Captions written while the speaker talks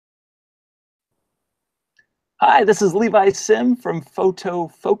Hi, this is Levi Sim from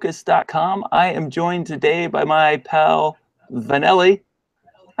photofocus.com. I am joined today by my pal Vanelli.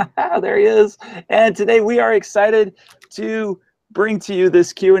 There he is. And today we are excited to bring to you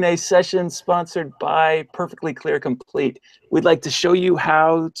this Q&A session sponsored by Perfectly Clear Complete. We'd like to show you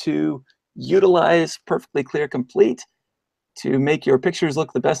how to utilize Perfectly Clear Complete to make your pictures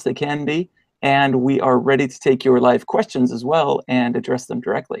look the best they can be. And we are ready to take your live questions as well and address them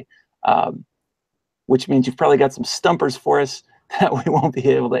directly. Which means you've probably got some stumpers for us that we won't be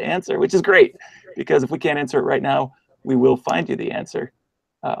able to answer, which is great, because if we can't answer it right now, we will find you the answer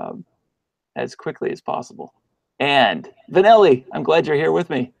as quickly as possible. And Vanelli, I'm glad you're here with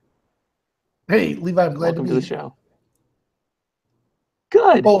me. Hey, Levi, I'm glad Welcome to be the show.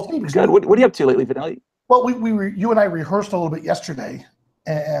 Good. Well, thanks. Good. What are you up to lately, Vanelli? Well, you and I rehearsed a little bit yesterday,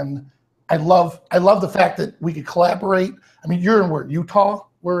 and I love the fact that we could collaborate. I mean, you're in where? Utah?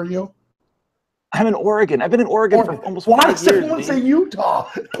 Where are you? I'm in Oregon. I've been in Oregon for almost 5 years. Why does everyone say Utah?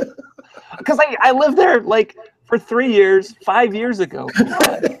 Because I lived there like for 3 years, 5 years ago.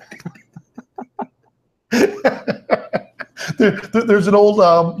 There's an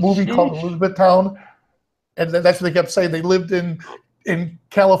old movie called Elizabethtown, and that's what they kept saying. They lived in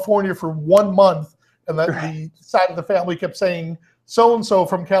California for 1 month, and that the side of the family kept saying so-and-so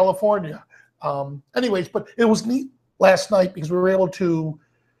from California. Anyways, but it was neat last night because we were able to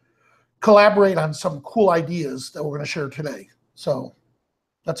collaborate on some cool ideas that we're going to share today. So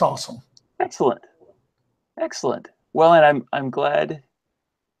that's awesome. Excellent. Excellent. Well, and I'm glad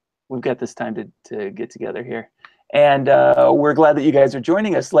we've got this time to get together here. And we're glad that you guys are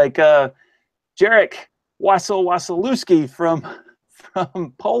joining us, like Jarek Wasilewski from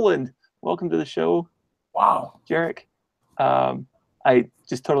Poland. Welcome to the show. Wow. Jarek. I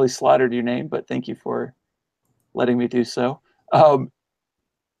just totally slaughtered your name, but thank you for letting me do so.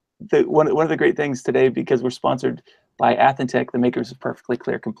 One of the great things today, because we're sponsored by Athentech, the makers of Perfectly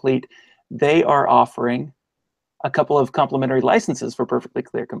Clear Complete, they are offering a couple of complimentary licenses for Perfectly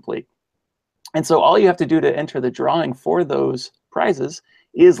Clear Complete. And so all you have to do to enter the drawing for those prizes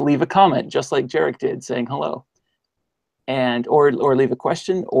is leave a comment, just like Jarek did, saying hello, and or leave a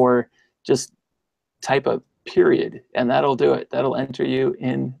question, or just type a period, and that'll do it. That'll enter you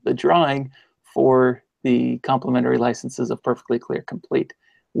in the drawing for the complimentary licenses of Perfectly Clear Complete,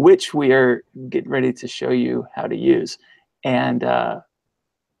 which we are getting ready to show you how to use. And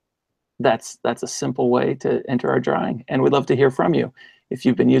that's a simple way to enter our drawing. And we'd love to hear from you. If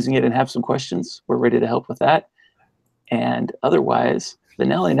you've been using it and have some questions, we're ready to help with that. And otherwise,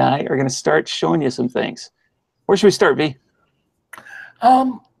 Vanelli and I are going to start showing you some things. Where should we start, V?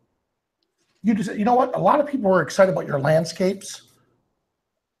 You know what? A lot of people were excited about your landscapes.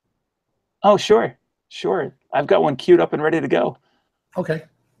 Oh, sure. Sure. I've got one queued up and ready to go. Okay.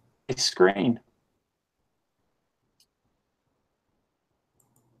 A screen.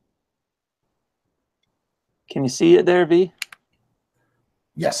 Can you see it there, V?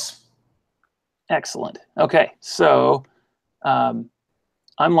 Yes. Excellent. Okay, so I'm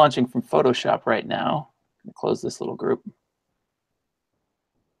launching from Photoshop right now. I'm gonna close this little group.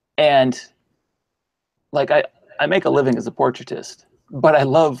 And like I make a living as a portraitist, but I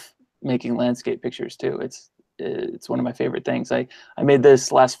love making landscape pictures too. It's one of my favorite things. I made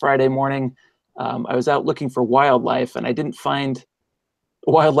this last Friday morning. I was out looking for wildlife, and I didn't find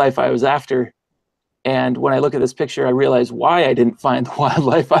the wildlife I was after. And when I look at this picture, I realize why I didn't find the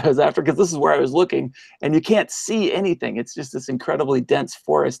wildlife I was after, because this is where I was looking, and you can't see anything. It's just this incredibly dense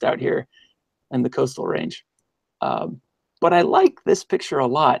forest out here in the coastal range. But I like this picture a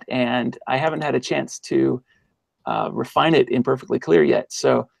lot, and I haven't had a chance to refine it in Perfectly Clear yet.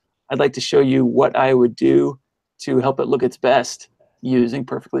 So I'd like to show you what I would do to help it look its best using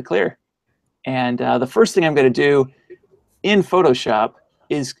Perfectly Clear. And the first thing I'm going to do in Photoshop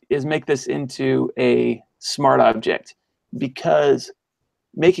is make this into a smart object, because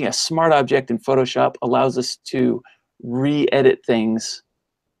making a smart object in Photoshop allows us to re-edit things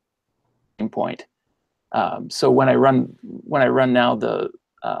at any point. So when I run now the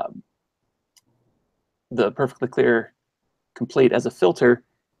Perfectly Clear Complete as a filter,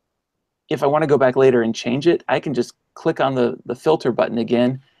 if I want to go back later and change it, I can just click on the filter button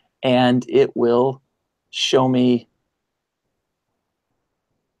again, and it will show me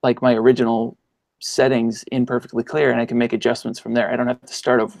like my original settings in Perfectly Clear, and I can make adjustments from there. I don't have to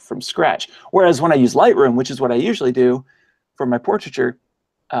start over from scratch. Whereas when I use Lightroom, which is what I usually do for my portraiture,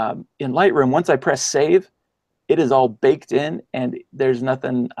 in Lightroom, once I press save, it is all baked in, and there's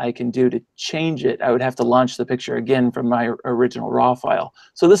nothing I can do to change it. I would have to launch the picture again from my original RAW file.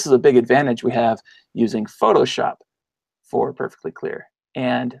 So this is a big advantage we have using Photoshop for Perfectly Clear.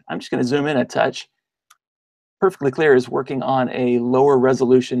 And I'm just going to zoom in a touch Perfectly Clear is working on a lower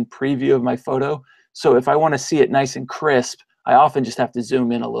resolution preview of my photo. So if I want to see it nice and crisp, I often just have to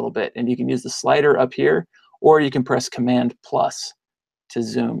zoom in a little bit. And you can use the slider up here, or you can press Command plus to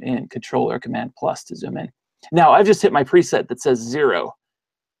zoom in, Control or Command plus to zoom in. Now I've just hit my preset that says 0,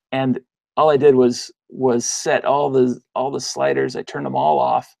 and all I did was set all the sliders. I turned them all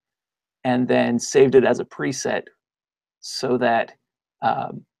off, and then saved it as a preset so that I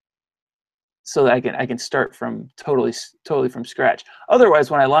can start from totally from scratch. Otherwise,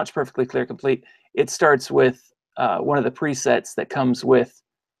 when I launch Perfectly Clear Complete, it starts with one of the presets that comes with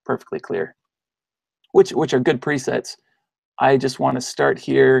Perfectly Clear, which are good presets. I just want to start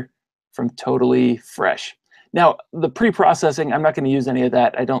here from totally fresh. Now, the pre-processing, I'm not going to use any of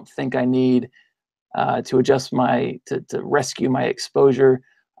that. I don't think I need to adjust to rescue my exposure.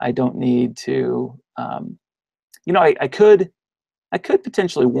 I don't need to, you know, I could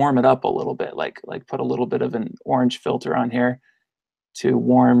potentially warm it up a little bit, like put a little bit of an orange filter on here to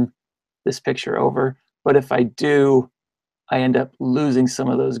warm this picture over. But if I do, I end up losing some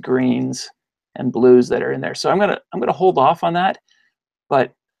of those greens and blues that are in there. So I'm gonna hold off on that,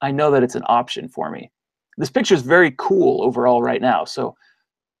 but I know that it's an option for me. This picture is very cool overall right now, so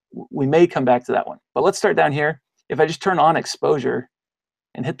we may come back to that one. But let's start down here. If I just turn on exposure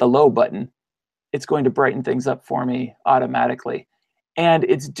and hit the low button, it's going to brighten things up for me automatically. And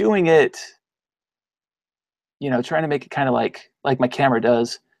it's doing it, you know, trying to make it kind of like my camera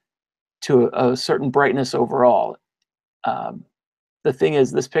does, to a certain brightness overall. The thing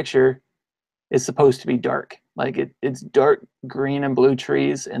is, this picture is supposed to be dark. Like it's dark green and blue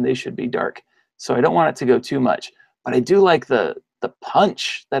trees, and they should be dark. So I don't want it to go too much. But I do like the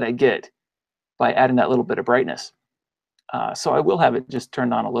punch that I get by adding that little bit of brightness. So I will have it just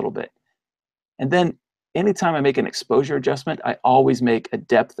turned on a little bit. And then anytime I make an exposure adjustment, I always make a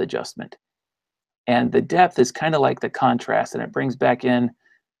depth adjustment. And the depth is kind of like the contrast, and it brings back in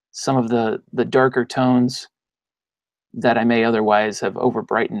some of the darker tones that I may otherwise have over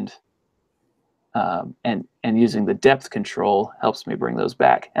brightened. And using the depth control helps me bring those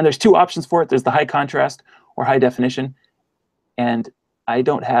back. And there's two options for it. There's the high contrast or high definition. And I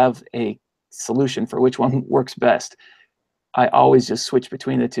don't have a solution for which one works best. I always just switch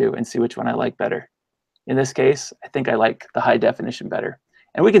between the two and see which one I like better. In this case, I think I like the high definition better.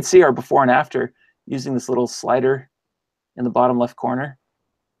 And we can see our before and after using this little slider in the bottom left corner.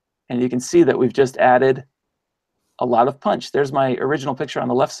 And you can see that we've just added a lot of punch. There's my original picture on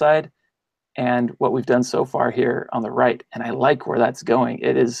the left side and what we've done so far here on the right. And I like where that's going.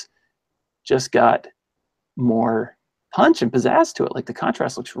 It is just got more punch and pizzazz to it. Like the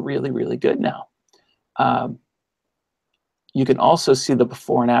contrast looks really, really good now. You can also see the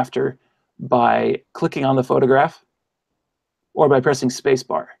before and after by clicking on the photograph or by pressing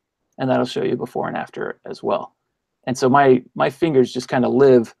spacebar, and that'll show you before and after as well. And so my fingers just kind of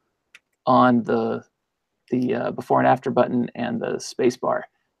live on the before and after button and the spacebar,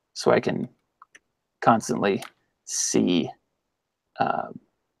 so I can constantly see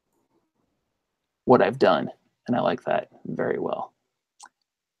what I've done, and I like that very well.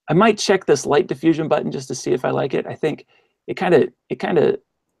 I might check this light diffusion button just to see if I like it. I think it kind of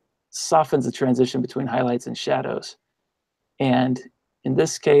softens the transition between highlights and shadows. And in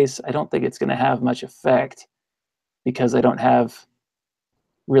this case, I don't think it's going to have much effect because I don't have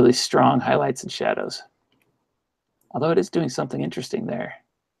really strong highlights and shadows. Although it is doing something interesting there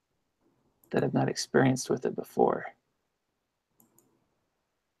that I've not experienced with it before.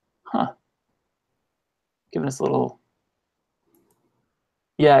 Huh. Giving us a little,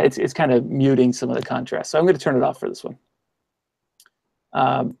 yeah, it's kind of muting some of the contrast. So I'm going to turn it off for this one.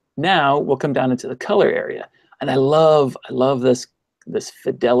 Now we'll come down into the color area. And I love this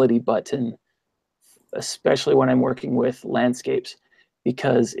fidelity button, especially when I'm working with landscapes,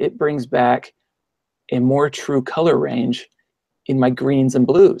 because it brings back a more true color range in my greens and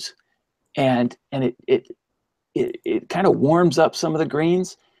blues. And it kind of warms up some of the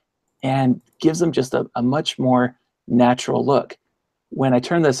greens and gives them just a much more natural look. When I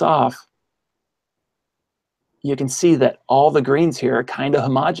turn this off, you can see that all the greens here are kind of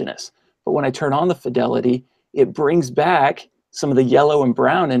homogeneous. But when I turn on the fidelity, it brings back some of the yellow and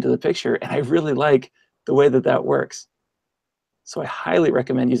brown into the picture, and I really like the way that that works. So I highly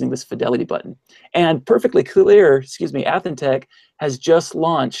recommend using this fidelity button. And Perfectly Clear, Athentech has just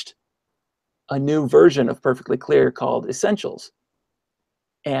launched a new version of Perfectly Clear called Essentials.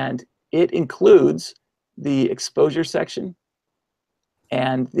 And it includes the exposure section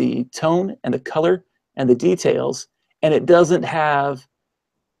and the tone and the color and the details, and it doesn't have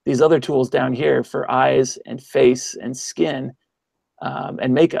these other tools down here for eyes and face and skin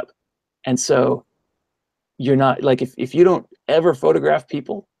and makeup. And so you're not like, if you don't ever photograph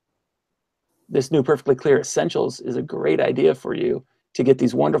people, this new Perfectly Clear Essentials is a great idea for you to get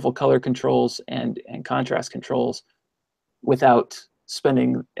these wonderful color controls and contrast controls without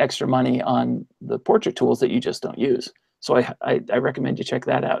spending extra money on the portrait tools that you just don't use. So I recommend you check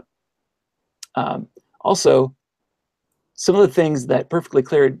that out. Also, some of the things that Perfectly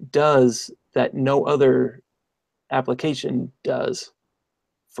Clear does that no other application does.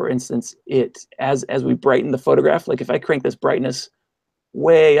 For instance, as we brighten the photograph, like if I crank this brightness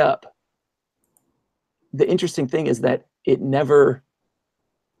way up, the interesting thing is that it never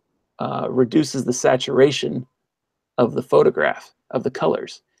reduces the saturation of the photograph, of the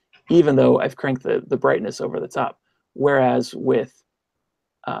colors, even though I've cranked the brightness over the top. Whereas with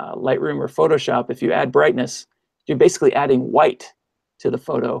Lightroom or Photoshop, if you add brightness, you're basically adding white to the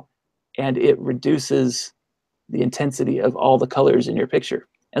photo, and it reduces the intensity of all the colors in your picture.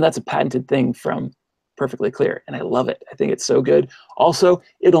 And that's a patented thing from Perfectly Clear, and I love it. I think it's so good. Also,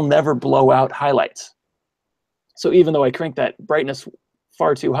 it'll never blow out highlights. So even though I cranked that brightness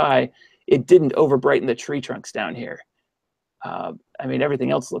far too high, it didn't over brighten the tree trunks down here. I mean,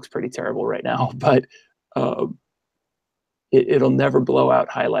 everything else looks pretty terrible right now, but it'll never blow out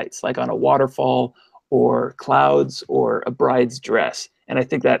highlights like on a waterfall or clouds or a bride's dress. And I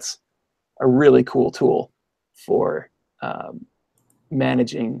think that's a really cool tool for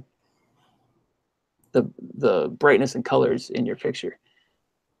managing the brightness and colors in your picture.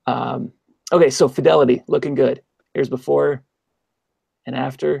 Okay, so fidelity, looking good. Here's before and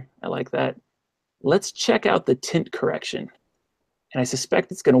after. I like that. Let's check out the tint correction. And I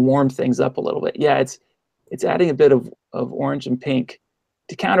suspect it's going to warm things up a little bit. Yeah, it's adding a bit of orange and pink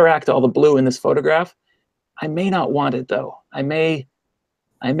to counteract all the blue in this photograph. I may not want it though. I may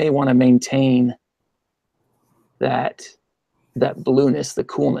want to maintain that blueness, the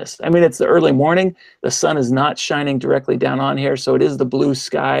coolness. I mean, it's the early morning. The sun is not shining directly down on here, so it is the blue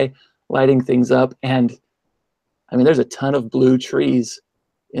sky lighting things up. And I mean, there's a ton of blue trees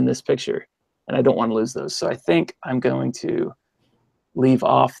in this picture, and I don't want to lose those. So I think I'm going to leave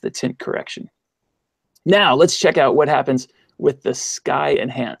off the tint correction. Now let's check out what happens with the sky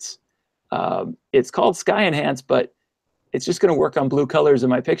enhance. It's called sky enhance, but it's just going to work on blue colors in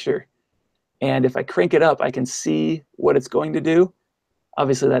my picture. And if I crank it up, I can see what it's going to do.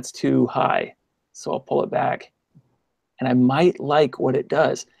 Obviously that's too high, so I'll pull it back, and I might like what it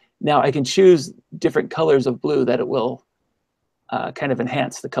does. Now I can choose different colors of blue that it will kind of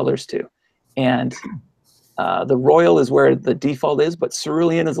enhance the colors to. And the royal is where the default is, but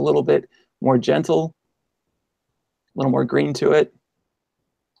cerulean is a little bit more gentle, a little more green to it.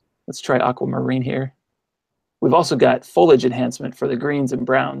 Let's try aquamarine here. We've also got foliage enhancement for the greens and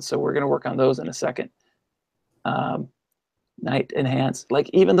browns, so we're going to work on those in a second. Night enhance, like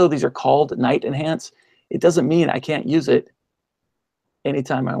even though these are called night enhance, it doesn't mean I can't use it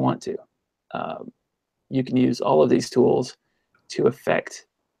anytime I want to. You can use all of these tools to affect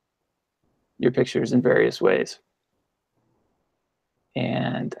your pictures in various ways.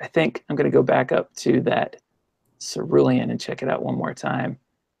 And I think I'm going to go back up to that cerulean and check it out one more time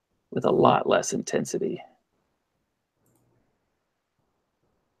with a lot less intensity.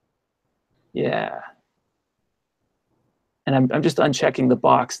 Yeah. And I'm just unchecking the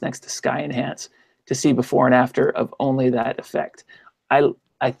box next to sky enhance to see before and after of only that effect.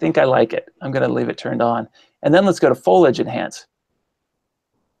 I think I like it. I'm going to leave it turned on. And then let's go to foliage enhance.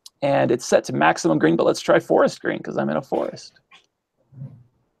 And it's set to maximum green, but let's try forest green because I'm in a forest.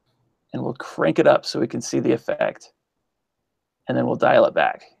 And we'll crank it up so we can see the effect. And then we'll dial it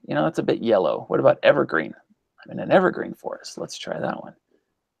back. You know, that's a bit yellow. What about evergreen? I'm in an evergreen forest. Let's try that one.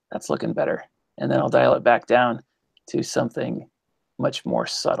 That's looking better. And then I'll dial it back down to something much more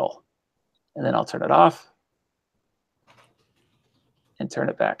subtle. And then I'll turn it off and turn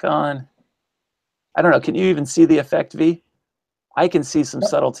it back on. I don't know, can you even see the effect, V? I can see some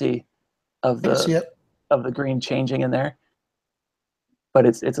subtlety of the green changing in there, but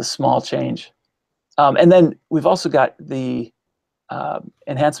it's a small change. And then we've also got the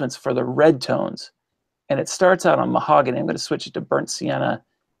enhancements for the red tones, and it starts out on mahogany. I'm going to switch it to burnt sienna,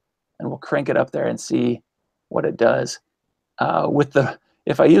 and we'll crank it up there and see what it does.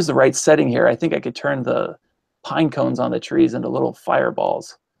 If I use the right setting here, I think I could turn the pine cones on the trees into little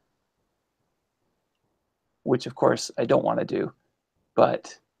fireballs, which of course I don't want to do,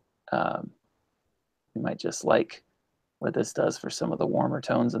 but you might just like what this does for some of the warmer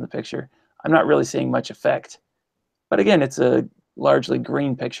tones in the picture. I'm not really seeing much effect, but again, it's a largely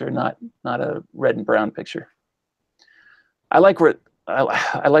green picture, not a red and brown picture. I like where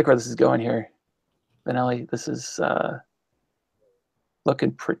this is going here, Vanelli. This is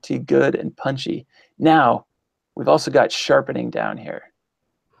looking pretty good and punchy. Now, We've also got sharpening down here.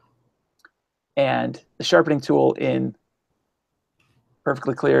 And the sharpening tool in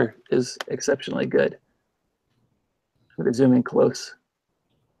Perfectly Clear is exceptionally good. I'm going to zoom in close,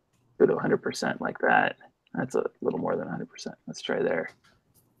 go to 100% like that. That's a little more than 100%. Let's try there.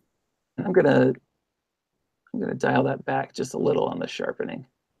 And I'm going to dial that back just a little on the sharpening.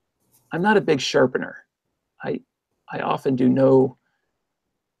 I'm not a big sharpener. I often do no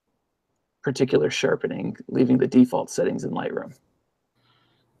particular sharpening, leaving the default settings in Lightroom.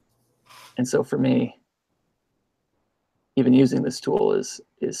 And so for me, even using this tool is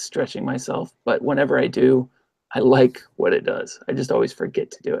stretching myself. But whenever I do, I like what it does. I just always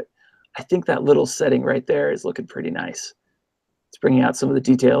forget to do it. I think that little setting right there is looking pretty nice. It's bringing out some of the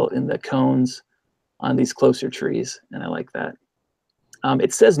detail in the cones on these closer trees, and I like that.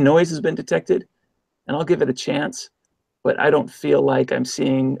 It says noise has been detected, and I'll give it a chance, but I don't feel like I'm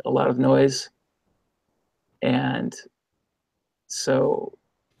seeing a lot of noise. And so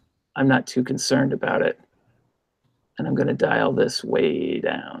I'm not too concerned about it. And I'm going to dial this way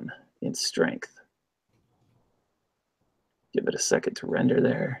down in strength. Give it a second to render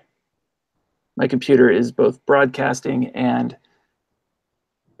there. My computer is both broadcasting and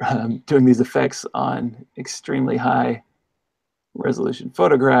doing these effects on extremely high resolution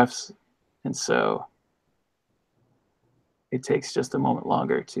photographs. And so it takes just a moment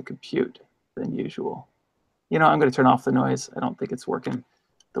longer to compute than usual. You know, I'm going to turn off the noise. I don't think it's working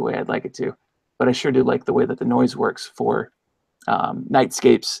the way I'd like it to, but I sure do like the way that the noise works for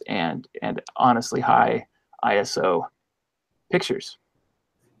nightscapes and honestly high ISO pictures.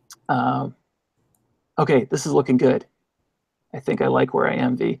 Okay, this is looking good. I think I like where I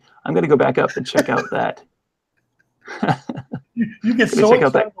am, V. I'm going to go back up and check out that. You get so excited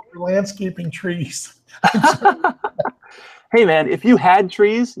about landscaping trees. Hey, man, if you had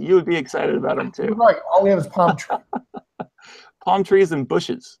trees, you would be excited about them too. You're right. All we have is palm trees. Palm trees and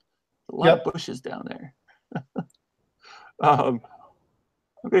bushes. A lot of bushes down there. I'm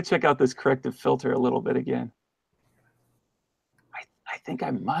going to check out this corrective filter a little bit again. I think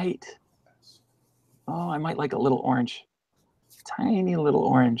I might. Oh, I might like a little orange. Tiny little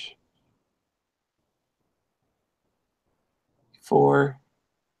orange. Before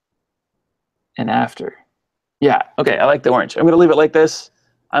and after. Yeah, okay, I like the orange. I'm going to leave it like this.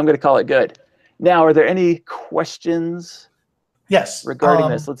 I'm going to call it good. Now, are there any questions? Yes. Regarding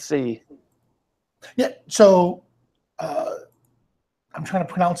this? Let's see. Yeah, so I'm trying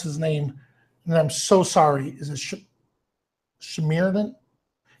to pronounce his name, and I'm so sorry. Is it Shamirdan?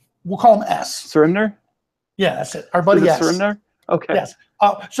 We'll call him S. Surimner? Yeah, that's it. Our buddy S. Surimner? Okay. Yes.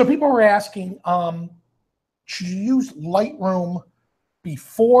 So people were asking, should you use Lightroom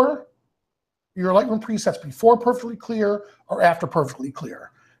before your Lightroom presets, before Perfectly Clear or after Perfectly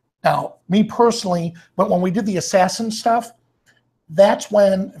Clear? Now, me personally, but when we did the Assassin stuff, that's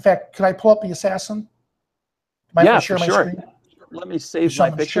when, in fact, can I pull up the Assassin? Yeah, for sure. Let me save my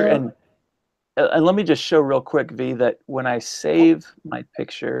picture, and let me just show real quick, V, that when I save my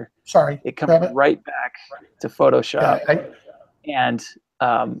picture, it comes right back to Photoshop, and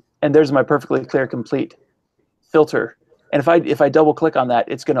there's my Perfectly Clear Complete filter. And if I double click on that,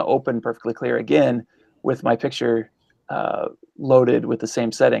 it's going to open Perfectly Clear again with my picture loaded with the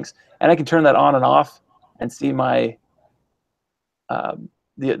same settings, and I can turn that on and off and see my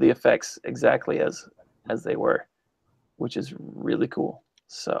the effects exactly as they were, which is really cool.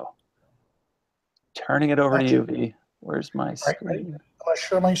 So turning it over to you, V. Where's my screen? I'm going to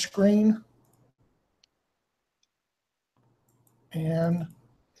share my screen. And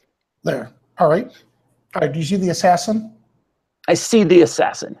there. All right. All right. Do you see the Assassin? I see the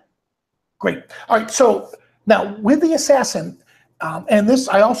Assassin. Great. All right. So now with the Assassin, and this,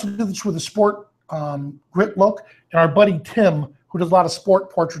 I also do this with a sport grit look, and our buddy Tim, who does a lot of sport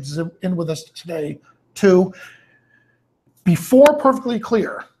portraits, is in with us today too. Before Perfectly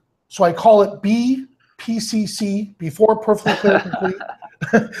Clear, so I call it BPCC, before Perfectly Clear Complete.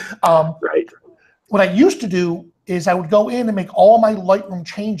 Right. What I used to do is I would go in and make all my Lightroom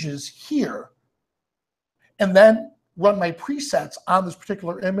changes here, and then run my presets on this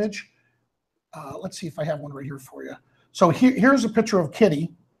particular image. Let's see if I have one right here for you. So here's a picture of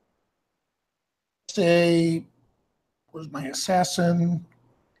Kitty. Say, where's my Assassin?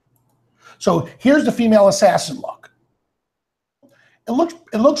 So here's the female Assassin look.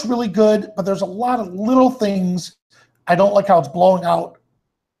 It looks really good, but there's a lot of little things I don't like how it's blowing out.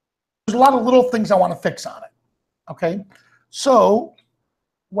 There's a lot of little things I want to fix on it. Okay, so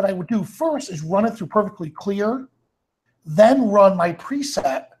what I would do first is run it through Perfectly Clear, then run my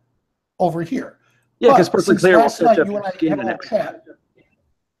preset over here. Yeah, because Perfectly Clear will set up you and I skin had in a it. chat.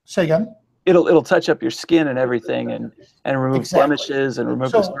 Say again? it'll touch up your skin and everything, and remove Exactly. blemishes and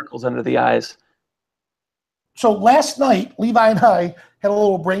remove the circles under the eyes. So last night, Levi and I had a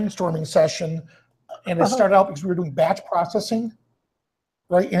little brainstorming session, and it started out because we were doing batch processing,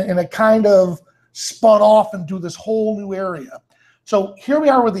 right? And it kind of spun off into this whole new area. So here we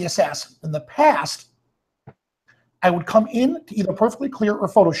are with the Assassin. In the past, I would come in to either Perfectly Clear or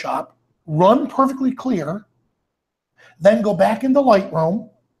Photoshop, run Perfectly Clear, then go back into Lightroom,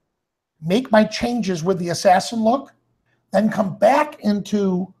 make my changes with the Assassin look, then come back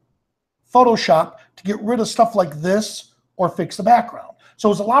into Photoshop to get rid of stuff like this or fix the background. So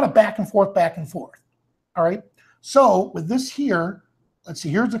it was a lot of back and forth, back and forth. All right. So with this here, let's see,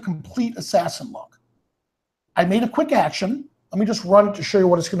 here's a complete Assassin look. I made a quick action. Let me just run it to show you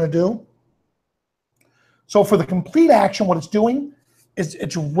what it's going to do. So for the complete action, what it's doing is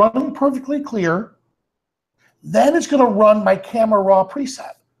it's running Perfectly Clear. Then it's going to run my Camera Raw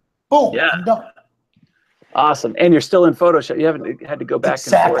preset. Boom, Yeah. I'm done. Awesome. And you're still in Photoshop. You haven't had to go back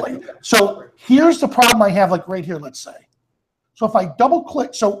Exactly. and forth. So here's the problem I have, like right here, let's say. So if I double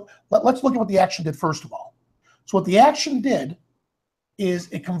click, so let's look at what the action did first of all. So what the action did is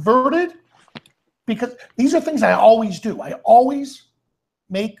it converted, because these are things I always do. I always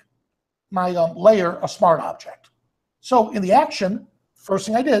make my layer a smart object. So in the action, first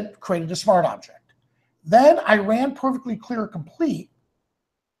thing I did, created a smart object. Then I ran Perfectly Clear Complete.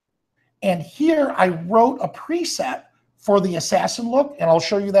 And here I wrote a preset for the Assassin look, and I'll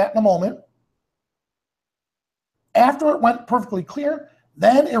show you that in a moment. After it went Perfectly Clear,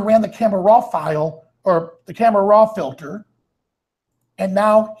 then it ran the Camera Raw file, or the Camera Raw filter. And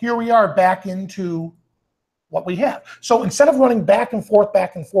now here we are back into what we have. So instead of running back and forth,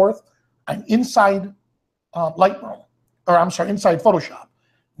 I'm inside Lightroom, or I'm sorry, inside Photoshop.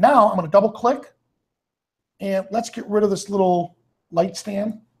 Now I'm going to double click, and let's get rid of this little light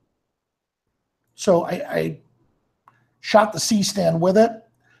stand. So I shot the C stand with it.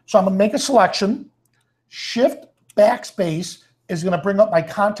 So I'm going to make a selection. Shift backspace is going to bring up my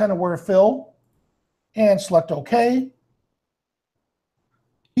content aware fill, and select OK.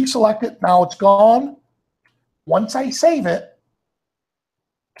 Deselect it. Now it's gone. Once I save it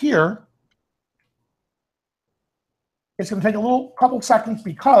here, it's going to take a couple seconds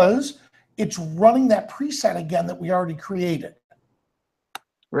because it's running that preset again that we already created.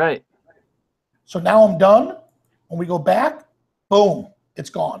 Right. So now I'm done. When we go back, boom, it's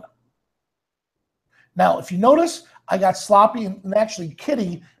gone. Now, if you notice, I got sloppy, and actually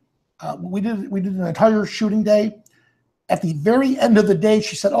Kitty, we did an entire shooting day. At the very end of the day,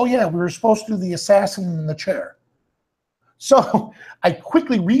 she said, oh yeah, we were supposed to do the Assassin in the chair. So I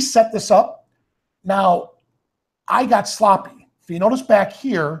quickly reset this up. Now, I got sloppy. If you notice back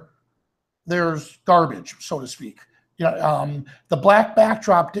here, there's garbage, so to speak. You know, the black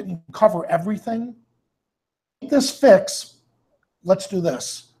backdrop didn't cover everything. This fix, let's do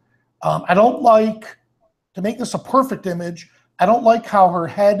this. I don't like, to make this a perfect image, I don't like how her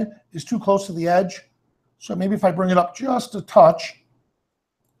head is too close to the edge. So maybe if I bring it up just a touch.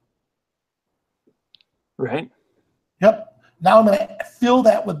 Right. Yep. Now I'm going to fill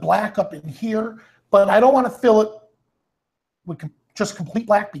that with black up in here, but I don't want to fill it with just complete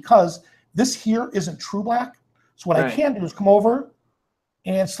black because this here isn't true black. So what I can do is come over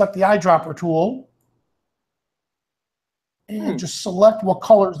and select the eyedropper tool and just select what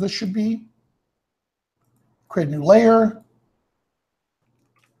colors this should be. Create a new layer.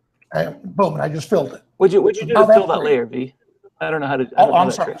 And boom, and I just filled it. What'd you do to fill that layer, V? I don't know how to. Oh,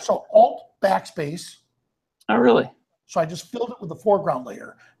 I'm sorry. So Alt backspace. Oh, really? So I just filled it with the foreground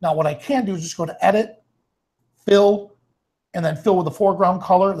layer. Now what I can do is just go to Edit, Fill, and then fill with the foreground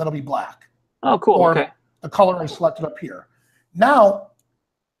color. That'll be black. Oh, cool. Or okay. The color I selected up here. Now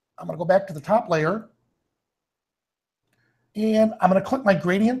I'm going to go back to the top layer, and I'm going to click my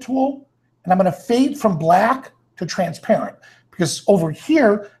gradient tool, and I'm going to fade from black to transparent. Because over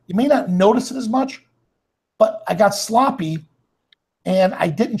here, you may not notice it as much, but I got sloppy and I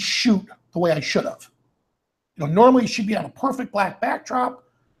didn't shoot the way I should have. You know, normally you should be on a perfect black backdrop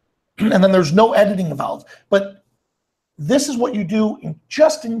and then there's no editing involved. But this is what you do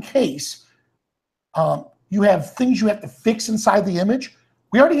just in case you have things you have to fix inside the image.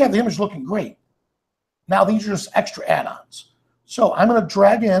 We already have the image looking great. Now these are just extra add-ons. So I'm going to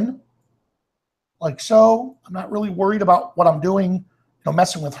drag in like so. I'm not really worried about what I'm doing, you know,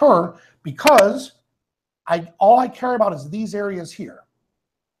 messing with her, because all I care about is these areas here.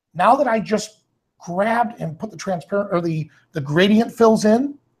 Now that I just grabbed and put the transparent or the gradient fills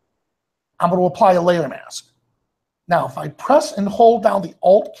in, I'm going to apply a layer mask. Now, if I press and hold down the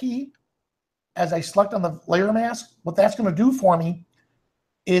Alt key as I select on the layer mask, what that's going to do for me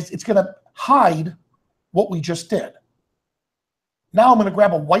is it's going to hide what we just did. Now I'm going to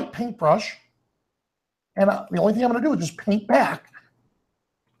grab a white paintbrush, and the only thing I'm going to do is just paint back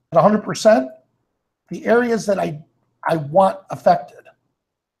at 100% the areas that I want affected.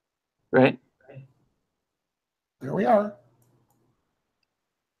 Right. There we are.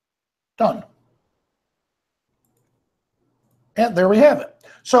 Done. And there we have it.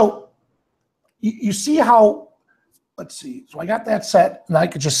 So you see how, let's see, so I got that set, and I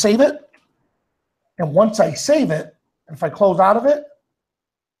could just save it. And once I save it, and if I close out of it,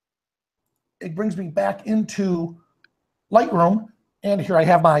 it brings me back into Lightroom, and here I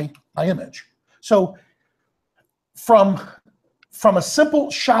have my image. So from a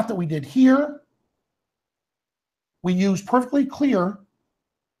simple shot that we did here, we used Perfectly Clear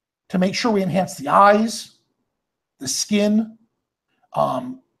to make sure we enhance the eyes, the skin,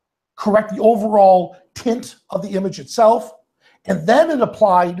 correct the overall tint of the image itself, and then it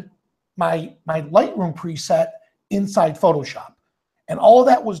applied my Lightroom preset inside Photoshop. And all of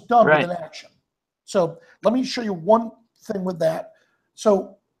that was done with an action. So let me show you one thing with that.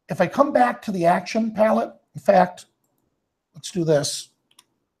 So if I come back to the action palette, in fact, let's do this.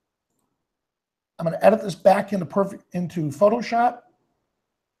 I'm going to edit this back into Photoshop.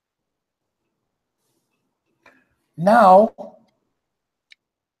 Now,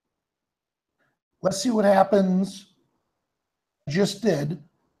 let's see what happens. I just did.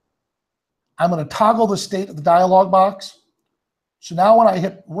 I'm going to toggle the state of the dialog box. So now when I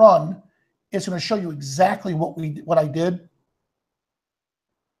hit run, it's going to show you exactly what I did.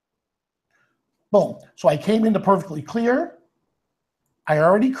 Boom. So I came into Perfectly Clear. I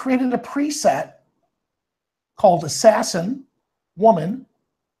already created a preset called Assassin Woman.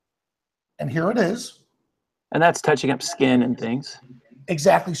 And here it is. And that's touching up skin and things.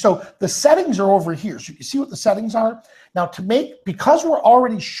 Exactly. So the settings are over here. So you can see what the settings are. Now because we're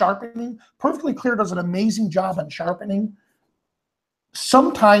already sharpening, Perfectly Clear does an amazing job on sharpening.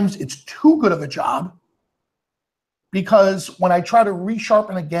 Sometimes it's too good of a job because when I try to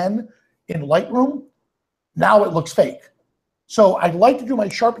resharpen again in Lightroom, now it looks fake. So I'd like to do my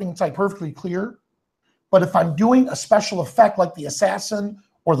sharpening inside Perfectly Clear, but if I'm doing a special effect like the Assassin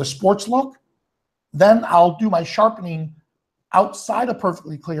or the sports look, then I'll do my sharpening outside of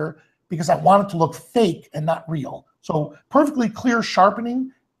Perfectly Clear because I want it to look fake and not real. So Perfectly Clear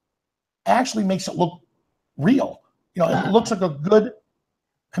sharpening actually makes it look real. You know, it looks like a good,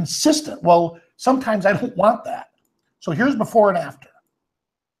 consistent. Well, sometimes I don't want that. So here's before and after.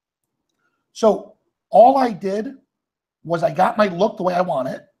 So all I did was I got my look the way I want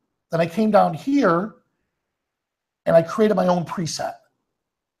it. Then I came down here and I created my own preset.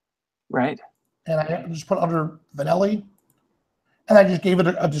 Right. And I just put under Vanelli. And I just gave it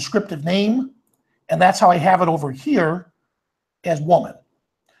a descriptive name. And that's how I have it over here as woman.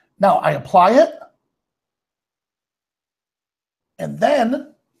 Now I apply it. And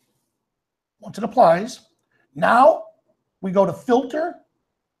then once it applies, now we go to Filter,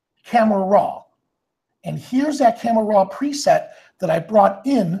 Camera Raw. And here's that Camera Raw preset that I brought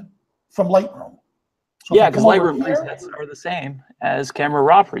in from Lightroom. So yeah, because Lightroom presets are the same as Camera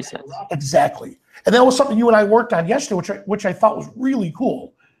Raw presets. Exactly. And that was something you and I worked on yesterday, which I thought was really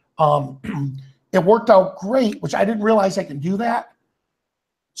cool. It worked out great, which I didn't realize I can do that.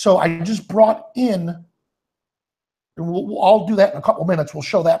 So I just brought in, and I'll do that in a couple minutes. We'll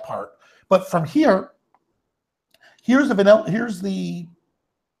show that part. But from here, here's the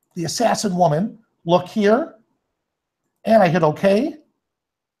Assassin Woman. Look here. And I hit OK.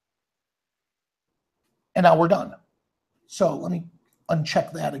 And now we're done. So let me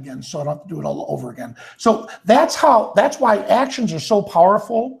uncheck that again so I don't have to do it all over again. So that's why actions are so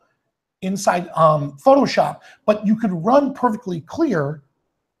powerful inside Photoshop, but you could run Perfectly Clear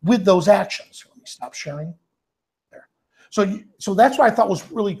with those actions. Let me stop sharing there. So that's what I thought was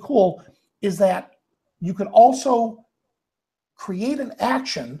really cool is that you could also create an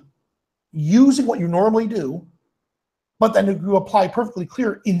action using what you normally do, but then you apply Perfectly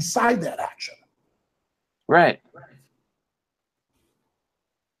Clear inside that action. Right.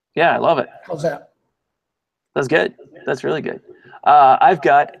 Yeah, I love it. How's that? That's good. That's really good. I've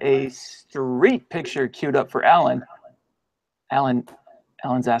got a street picture queued up for Alan. Alan's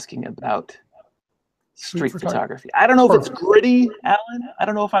asking about street photography. I don't know if it's gritty, Alan. I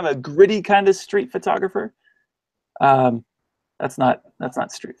don't know if I'm a gritty kind of street photographer. That's not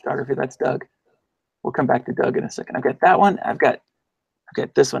street photography. That's Doug. We'll come back to Doug in a second. I've got that one. I've got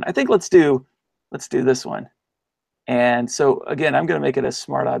this one. I think let's do this one. And so again, I'm going to make it a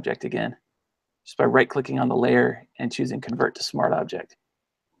smart object again, just by right-clicking on the layer and choosing Convert to Smart Object.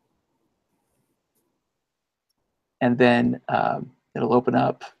 And then it'll open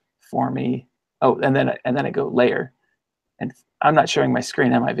up for me. Oh, and then I go layer, and I'm not showing my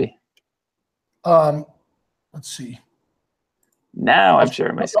screen, am I, V? Let's see. Now I'm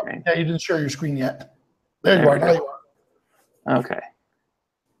sharing my screen. Yeah, you didn't share your screen yet. There you are. Now you are. Okay.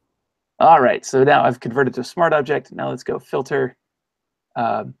 All right. So now I've converted to a smart object. Now let's go filter.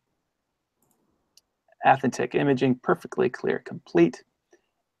 Athentech imaging, perfectly clear, complete.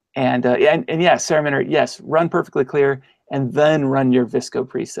 And yeah, Sarah Minner, yes, run perfectly clear and then run your Visco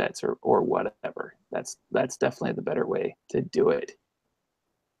presets or whatever. That's definitely the better way to do it.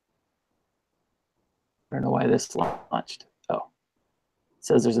 I don't know why this launched. Oh, it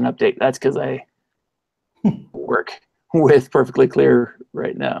says there's an update. That's because I work with perfectly clear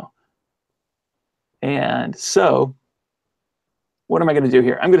right now. And so what am I going to do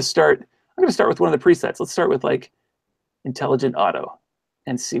here? I'm going to start with one of the presets. Let's start with like intelligent auto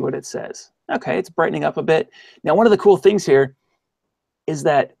and see what it says. Okay, it's brightening up a bit. Now, one of the cool things here is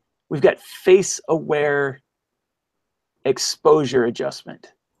that we've got face aware exposure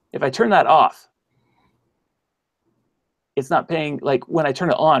adjustment. If I turn that off, it's not paying, like when I turn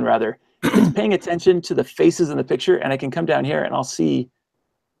it on rather, it's paying attention to the faces in the picture, and I can come down here and I'll see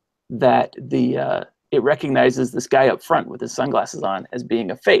that it recognizes this guy up front with his sunglasses on as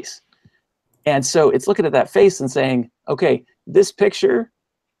being a face. And so it's looking at that face and saying, okay, this picture,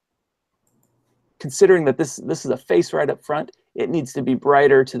 considering that this is a face right up front, it needs to be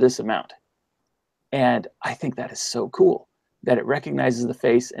brighter to this amount. And I think that is so cool that it recognizes the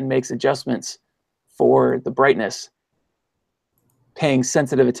face and makes adjustments for the brightness, paying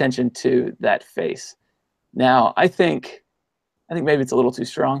sensitive attention to that face. Now, I think maybe it's a little too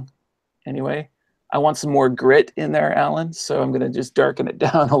strong anyway. I want some more grit in there, Alan, so I'm going to just darken it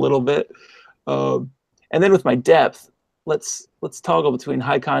down a little bit. And then with my depth, let's toggle between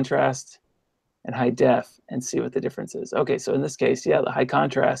high contrast and high def and see what the difference is. Okay, so in this case, yeah, the high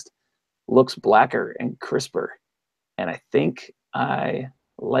contrast looks blacker and crisper, and I think I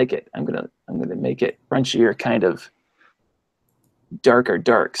like it. I'm gonna make it crunchier, kind of darker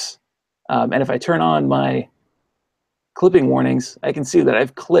darks. And if I turn on my clipping warnings, I can see that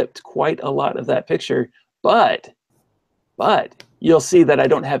I've clipped quite a lot of that picture, but you'll see that I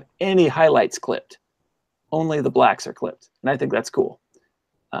don't have any highlights clipped. Only the blacks are clipped, and I think that's cool.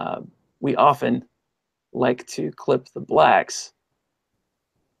 We often like to clip the blacks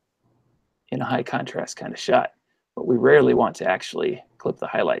in a high contrast kind of shot, but we rarely want to actually clip the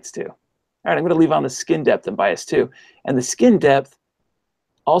highlights too. All right, I'm going to leave on the skin depth and bias too. And the skin depth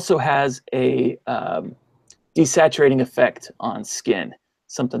also has a desaturating effect on skin,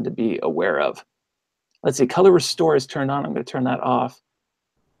 something to be aware of. Let's see, color restore is turned on. I'm going to turn that off.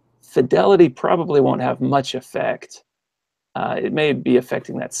 Fidelity probably won't have much effect. It may be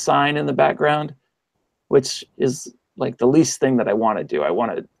affecting that sign in the background, which is like the least thing that I want to do. I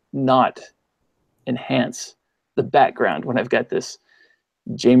want to not enhance the background when I've got this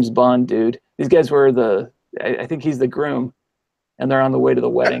James Bond dude. These guys were I think he's the groom, and they're on the way to the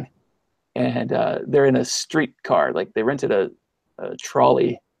wedding. And they're in a street car, like they rented a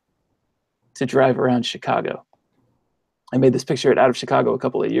trolley to drive around Chicago. I made this picture out of Chicago a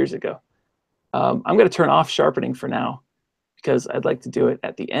couple of years ago. I'm going to turn off sharpening for now because I'd like to do it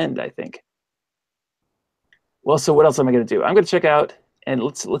at the end, I think. Well, so what else am I going to do? I'm going to check out and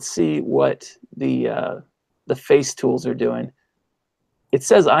let's see what the face tools are doing. It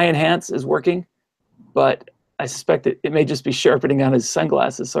says eye enhance is working, but I suspect it may just be sharpening on his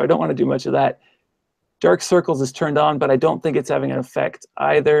sunglasses, so I don't want to do much of that. Dark circles is turned on, but I don't think it's having an effect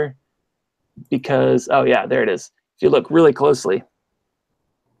either because, oh yeah, there it is. If you look really closely,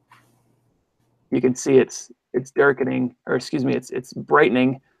 you can see it's darkening, or excuse me, it's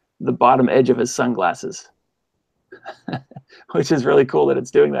brightening the bottom edge of his sunglasses, which is really cool that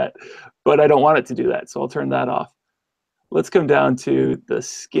it's doing that, but I don't want it to do that, so I'll turn that off. Let's come down to the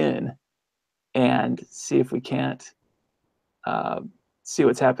skin and see if we can't see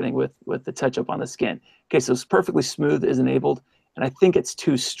what's happening with the touch up on the skin. Okay, so it's perfectly smooth is enabled, and I think it's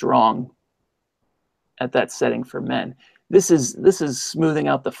too strong at that setting for men. This is smoothing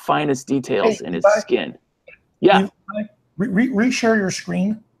out the finest details in his skin. Yeah. Reshare your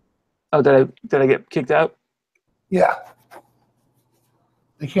screen. Oh, did I get kicked out? Yeah.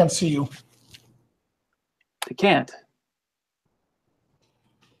 They can't see you. They can't.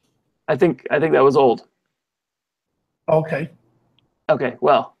 I think that was old. Okay. Okay,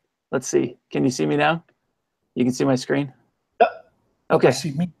 well, let's see. Can you see me now? You can see my screen? Yep. Okay. You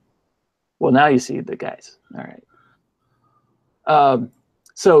see me. Well, now you see the guys. All right.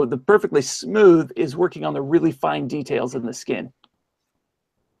 So the perfectly smooth is working on the really fine details in the skin.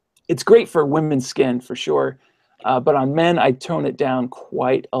 It's great for women's skin for sure. But on men, I tone it down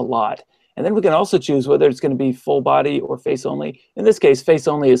quite a lot. And then we can also choose whether it's going to be full body or face only. In this case, face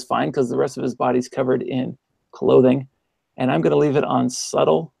only is fine because the rest of his body's covered in clothing. And I'm going to leave it on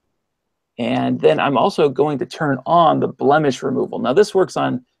subtle. And then I'm also going to turn on the blemish removal. Now this works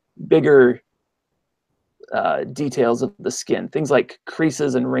on bigger details of the skin, things like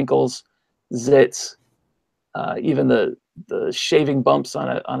creases and wrinkles, zits, even the shaving bumps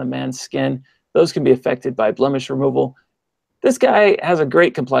on a man's skin. Those can be affected by blemish removal. This guy has a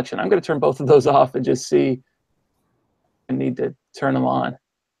great complexion. I'm going to turn both of those off and just see. I need to turn them on.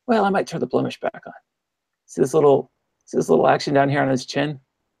 Well, I might turn the blemish back on. See this little action down here on his chin?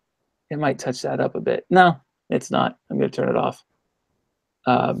 It might touch that up a bit. No, it's not. I'm going to turn it off.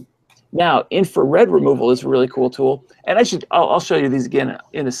 Now, infrared removal is a really cool tool, and I'll show you these again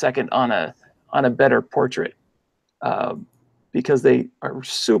in a second on a better portrait, because they are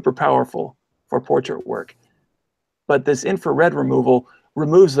super powerful for portrait work. But this infrared removal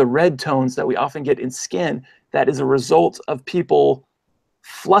removes the red tones that we often get in skin that is a result of people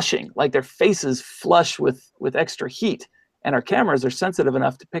flushing, like their faces flush with extra heat, and our cameras are sensitive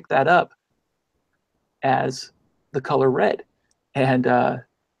enough to pick that up as the color red. And I'm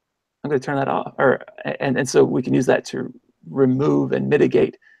going to turn that off, and so we can use that to remove and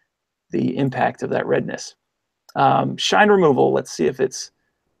mitigate the impact of that redness. Shine removal, let's see if it's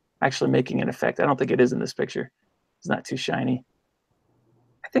actually making an effect. I don't think it is in this picture. It's not too shiny.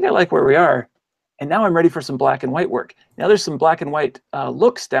 I think I like where we are. And now I'm ready for some black and white work. Now there's some black and white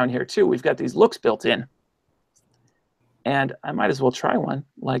looks down here too. We've got these looks built in. And I might as well try one,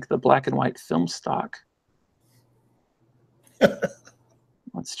 like the black and white film stock.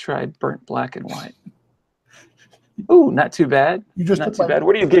 Let's try burnt black and white. Ooh, not too bad. Not too bad.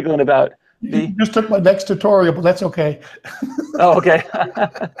 What are you giggling about? You just took my next tutorial, but that's okay. Oh, okay.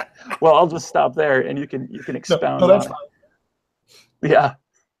 Well, I'll just stop there, and you can expound that's on fine. it.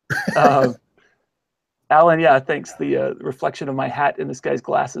 Yeah. Alan, yeah, thanks. The reflection of my hat in this guy's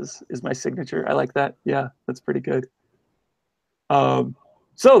glasses is my signature. I like that. Yeah, that's pretty good. So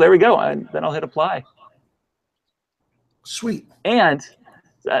there we go, and then I'll hit apply. Sweet. And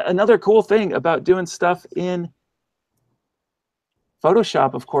another cool thing about doing stuff in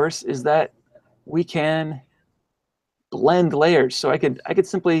Photoshop, of course, is that we can blend layers. So I could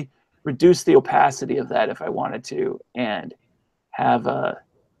simply reduce the opacity of that if I wanted to, and have a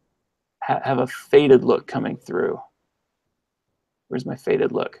faded look coming through. Where's my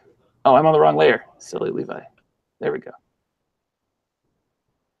faded look? Oh, I'm on the wrong layer. Silly Levi. There we go.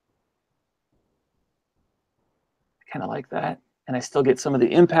 I kind of like that. And I still get some of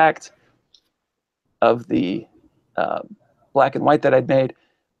the impact of the black and white that I'd made,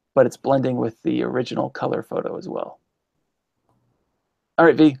 but it's blending with the original color photo as well. All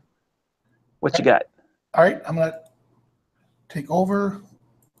right, V, what you got? All right, I'm going to take over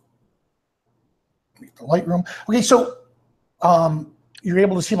the Lightroom. Okay, so you're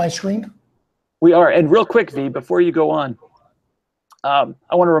able to see my screen? We are. And real quick, V, before you go on, I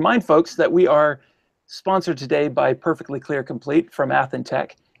want to remind folks that we are sponsored today by Perfectly Clear Complete from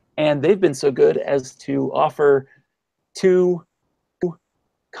Athentech, and they've been so good as to offer 2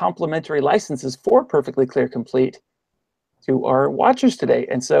 complimentary licenses for Perfectly Clear Complete to our watchers today.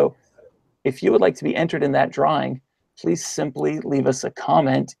 And so if you would like to be entered in that drawing, please simply leave us a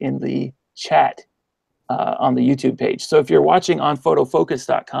comment in the chat on the YouTube page. So if you're watching on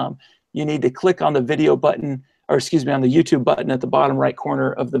photofocus.com, you need to click on the video button, or excuse me, on the YouTube button at the bottom right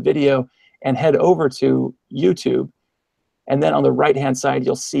corner of the video and head over to YouTube. And then on the right-hand side,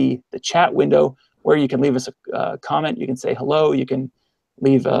 you'll see the chat window where you can leave us a comment. You can say hello. You can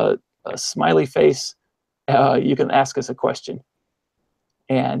leave a smiley face. You can ask us a question.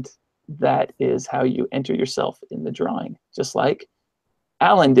 And that is how you enter yourself in the drawing, just like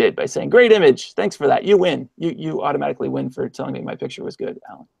Alan did by saying, great image. Thanks for that. You win. You automatically win for telling me my picture was good,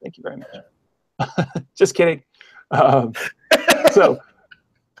 Alan. Thank you very much. Just kidding. So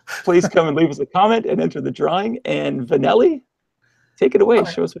please come and leave us a comment and enter the drawing. And Vanelli, take it away.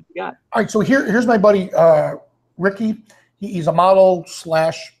 Right. Show us what you got. All right, so here's my buddy, Ricky. He's a model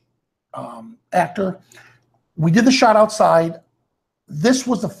slash actor. We did the shot outside. This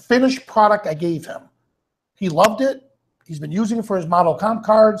was the finished product I gave him. He loved it. He's been using it for his model comp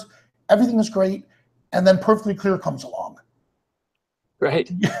cards. Everything is great. And then Perfectly Clear comes along.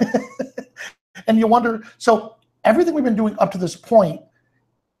 Right. And you wonder, so everything we've been doing up to this point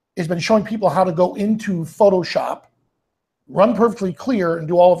has been showing people how to go into Photoshop, run Perfectly Clear, and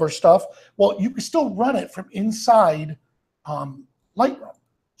do all of our stuff. Well, you can still run it from inside Lightroom.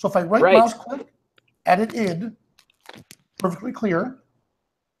 So if I right mouse click, edit in, Perfectly Clear.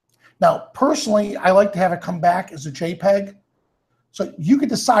 Now, personally, I like to have it come back as a JPEG. So you can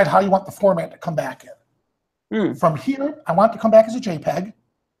decide how you want the format to come back in. From here, I want it to come back as a JPEG.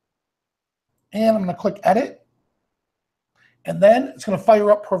 And I'm going to click Edit. And then it's going to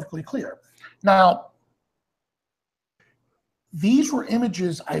fire up perfectly clear. Now, these were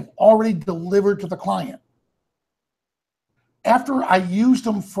images I've already delivered to the client. After I used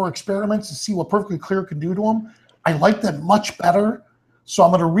them for experiments to see what perfectly clear can do to them, I like them much better. So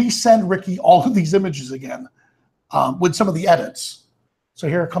I'm going to resend Ricky all of these images again with some of the edits. So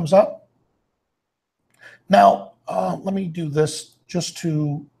here it comes up. Now, let me do this just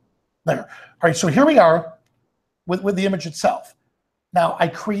to there. All right, so here we are with the image itself. Now, I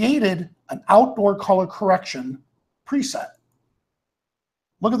created an outdoor color correction preset.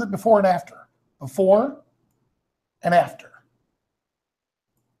 Look at the before and after. Before and after.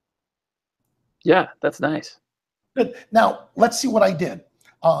 Yeah, that's nice. Good. Now, let's see what I did.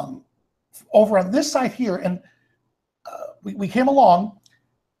 Over on this side here, and we came along,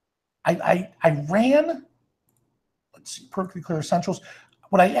 I ran, let's see, perfectly clear essentials.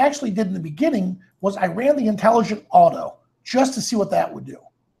 What I actually did in the beginning was I ran the intelligent auto just to see what that would do.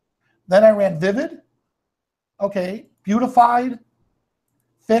 Then I ran vivid, okay, beautified,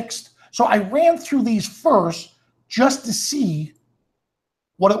 fixed. So I ran through these first just to see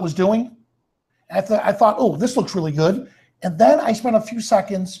what it was doing. And I thought, oh, this looks really good. And then I spent a few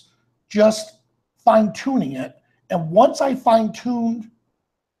seconds just fine-tuning it. And once I fine-tuned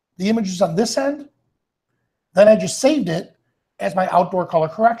the images on this end, then I just saved it as my outdoor color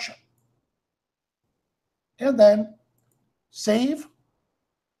correction. And then save,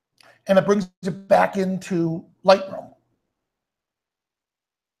 and it brings it back into Lightroom.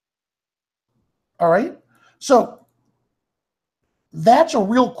 All right, so that's a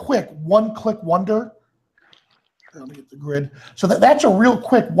real quick one-click wonder. Let me get the grid. So that's a real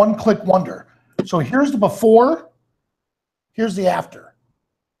quick one-click wonder. So here's the before, here's the after.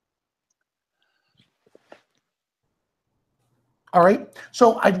 All right,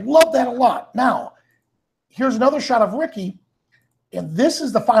 so I love that a lot. Now, here's another shot of Ricky, and this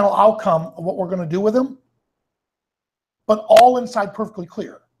is the final outcome of what we're going to do with him, but all inside perfectly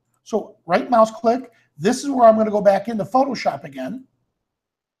clear. So right mouse click. This is where I'm going to go back into Photoshop again.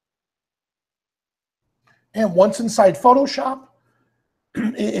 And once inside Photoshop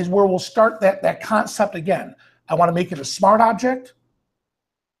is where we'll start that concept again. I want to make it a smart object.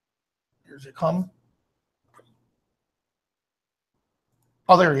 Here's it come.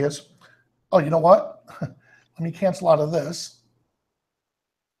 Oh, there he is. Oh, you know what? Let me cancel out of this.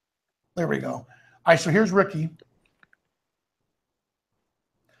 There we go. All right, so here's Ricky.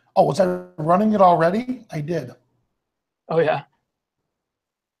 Oh, was I running it already? I did. Oh, yeah.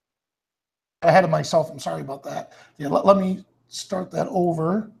 Ahead of myself. I'm sorry about that. Yeah, let me start that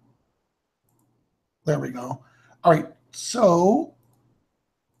over. There we go. All right, so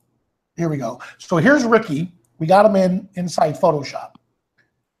here we go. So here's Ricky. We got him inside Photoshop.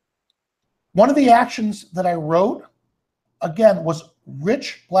 One of the actions that I wrote, again, was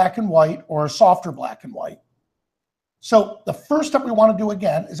rich black and white or a softer black and white. So the first step we want to do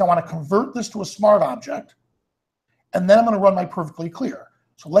again is I want to convert this to a smart object, and then I'm going to run my perfectly clear.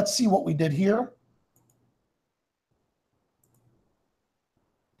 So let's see what we did here.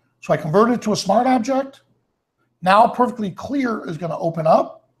 So I converted it to a smart object. Now perfectly clear is going to open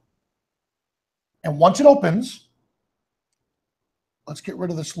up. And once it opens, let's get rid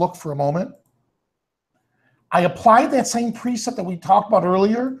of this look for a moment. I applied that same preset that we talked about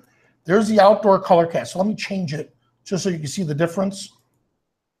earlier. There's the outdoor color cast. So let me change it just so you can see the difference.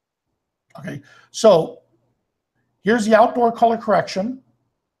 Okay, so here's the outdoor color correction.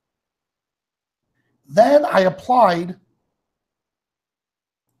 Then I applied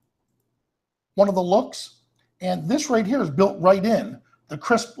one of the looks, and this right here is built right in. The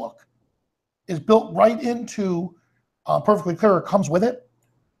crisp look is built right into perfectly clear. It comes with it.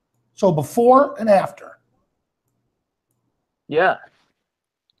 So before and after. Yeah,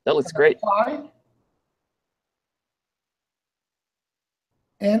 that looks great. Apply.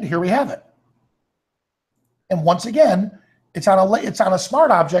 And here we have it. And once again, it's on a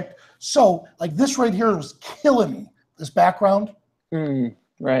smart object. So like this right here was killing me, this background. Right.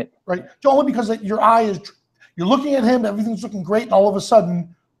 Right. Only because your eye is, you're looking at him, everything's looking great, and all of a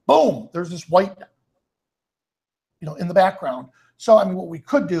sudden, boom, there's this white, in the background. So, I mean, what we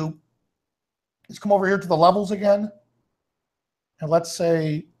could do is come over here to the levels again. And let's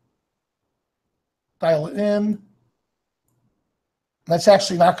say, dial it in. That's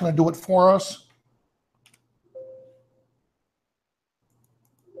actually not going to do it for us.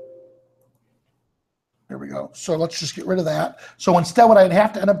 There we go. go. So let's just get rid of that. So instead, what I'd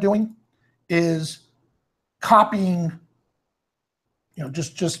have to end up doing is copying,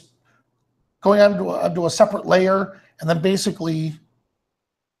 just going onto a separate layer, and then basically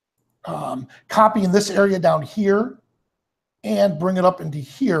copying this area down here and bring it up into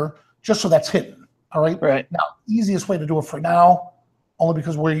here, just so that's hidden. All right. Right. Now, easiest way to do it for now, only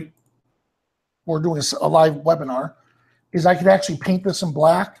because we're doing a live webinar, is I could actually paint this in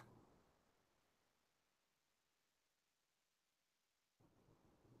black.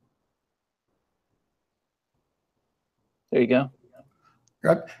 There you go.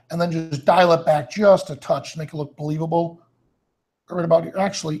 Right? And then just dial it back just a touch to make it look believable. Right about here,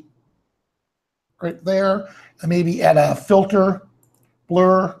 actually, right there. And maybe add a filter,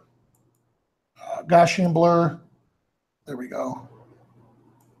 blur, Gaussian blur. There we go.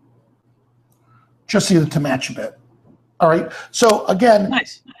 Just see it to match a bit. All right. So again,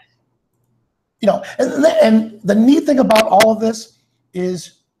 Nice. And the neat thing about all of this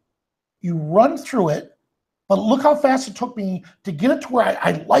is you run through it, but look how fast it took me to get it to where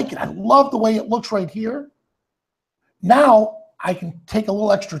I like it. I love the way it looks right here. Now I can take a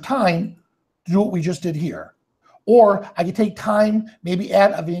little extra time to do what we just did here. Or I can take time, maybe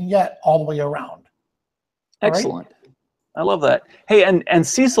add a vignette all the way around. Excellent. Right? I love that. Hey, and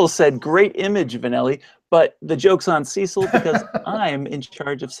Cecil said, great image, Vanelli, but the joke's on Cecil because I'm in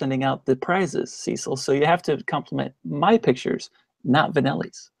charge of sending out the prizes, Cecil. So you have to compliment my pictures, not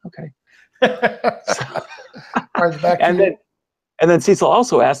Vanelli's. Okay. And then Cecil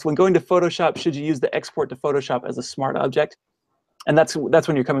also asked, when going to Photoshop, should you use the export to Photoshop as a smart object? And that's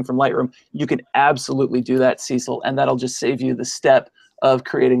when you're coming from Lightroom. You can absolutely do that, Cecil, and that'll just save you the step of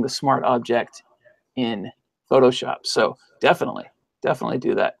creating the smart object in Photoshop. So definitely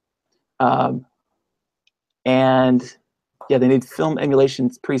do that. And yeah, they need film emulation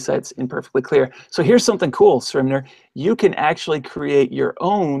presets in Perfectly Clear. So here's something cool, Srimner. You can actually create your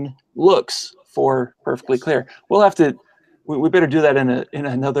own looks for Perfectly Clear. We'll have to, we better do that in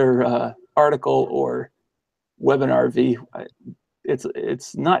another article or webinar, V.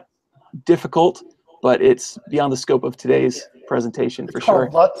 It's not difficult, but it's beyond the scope of today's presentation for sure.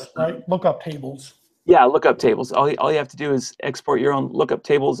 It's called LUTs, right? Lookup tables. Yeah, lookup tables. All you have to do is export your own lookup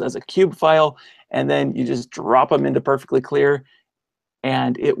tables as a cube file, and then you just drop them into Perfectly Clear,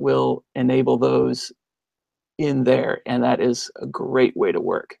 and it will enable those in there, and that is a great way to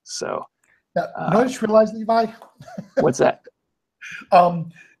work. So, now, I just realized, Levi? What's that?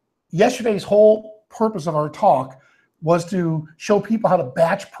 Yesterday's whole purpose of our talk was to show people how to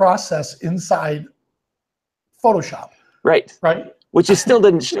batch process inside Photoshop. Right. Right. Which you still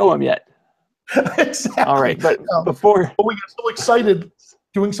didn't show them yet. Exactly. All right, but but we got so excited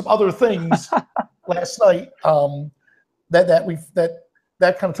doing some other things last night that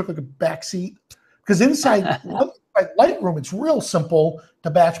kind of took like a back seat, because inside Lightroom it's real simple to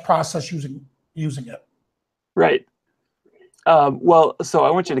batch process using it. Right. Well, so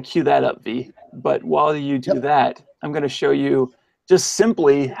I want you to cue that up, V. But while you do that, I'm going to show you just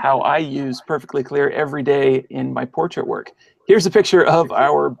simply how I use Perfectly Clear every day in my portrait work. Here's a picture of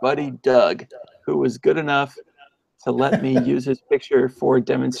our buddy Doug, who was good enough to let me use his picture for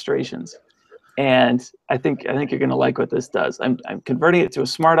demonstrations. And I think you're going to like what this does. I'm converting it to a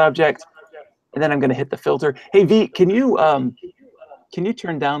smart object, and then I'm going to hit the filter. Hey V, can you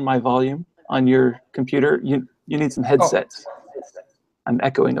turn down my volume on your computer? You need some headsets. Oh. I'm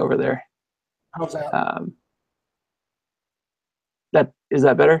echoing over there. How's that? Is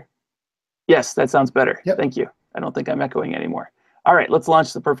that better? Yes, that sounds better. Yep. Thank you. I don't think I'm echoing anymore. All right, let's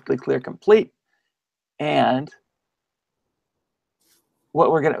launch the Perfectly Clear Complete. And that's not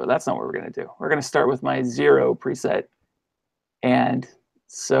what we're gonna do. We're gonna start with my 0 preset. And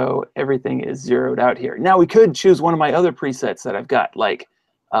so everything is zeroed out here. Now we could choose one of my other presets that I've got, like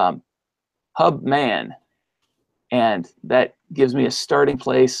Hub Man. And that gives me a starting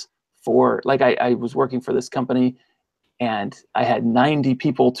place for, like I was working for this company and I had 90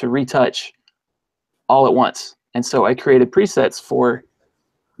 people to retouch all at once. And so I created presets for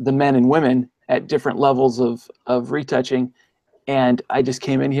the men and women at different levels of retouching. And I just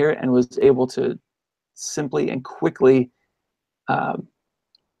came in here and was able to simply and quickly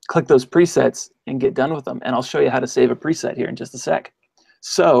click those presets and get done with them. And I'll show you how to save a preset here in just a sec.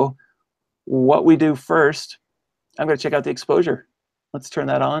 So what we do first, I'm going to check out the exposure. Let's turn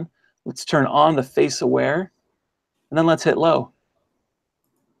that on. Let's turn on the face aware, and then let's hit low.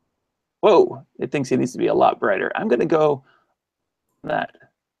 Whoa, it thinks it needs to be a lot brighter. I'm going to go that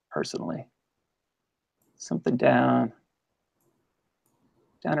personally. Something down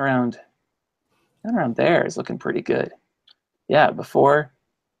around there is looking pretty good. Yeah, before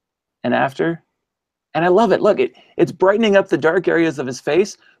and after. And I love it. Look, it's brightening up the dark areas of his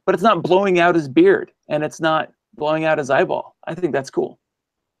face, but it's not blowing out his beard, and it's not blowing out his eyeball. I think that's cool.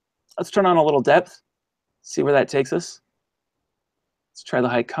 Let's turn on a little depth, see where that takes us. Let's try the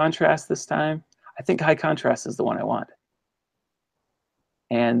high contrast this time. I think high contrast is the one I want.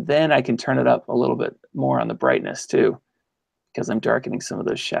 And then I can turn it up a little bit more on the brightness too, because I'm darkening some of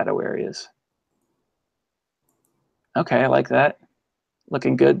those shadow areas. Okay, I like that.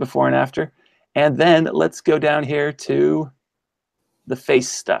 Looking good before and after. And then let's go down here to the face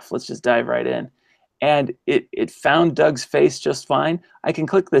stuff. Let's just dive right in. And it found Doug's face just fine. I can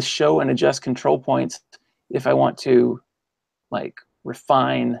click this show and adjust control points if I want to like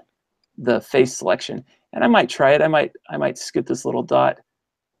refine the face selection. And I might try it. I might scoot this little dot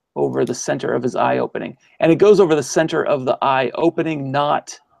over the center of his eye opening. And it goes over the center of the eye opening,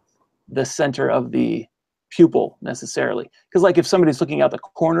 not the center of the pupil necessarily. Because like if somebody's looking out the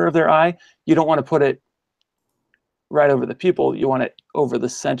corner of their eye, you don't want to put it right over the pupil. You want it over the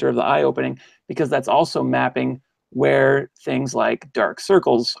center of the eye opening, because that's also mapping where things like dark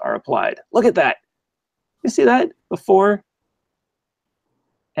circles are applied. Look at that. You see that before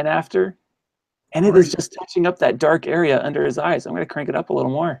and after? And it is just touching up that dark area under his eyes. I'm going to crank it up a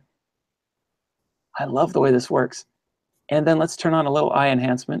little more. I love the way this works. And then let's turn on a little eye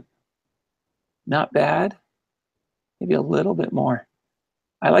enhancement. Not bad. Maybe a little bit more.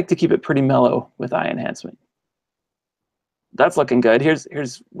 I like to keep it pretty mellow with eye enhancement. That's looking good.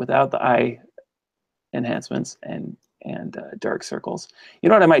 Here's without the eye enhancements and dark circles. You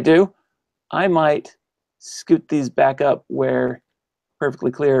know what I might do? I might scoot these back up where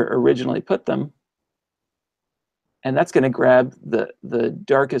Perfectly Clear originally put them. And that's going to grab the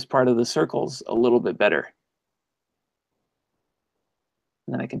darkest part of the circles a little bit better.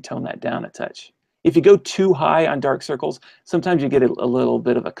 And then I can tone that down a touch. If you go too high on dark circles, sometimes you get a little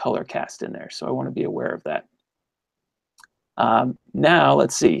bit of a color cast in there. So I want to be aware of that. Now,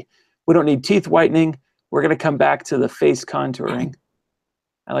 let's see. We don't need teeth whitening. We're going to come back to the face contouring.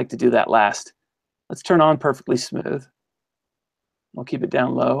 I like to do that last. Let's turn on Perfectly Smooth. We'll keep it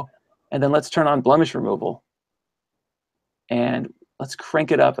down low. And then let's turn on blemish removal. And let's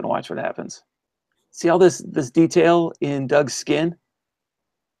crank it up and watch what happens. See all this detail in Doug's skin?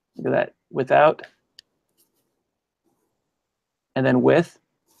 Look at that. Without. And then with.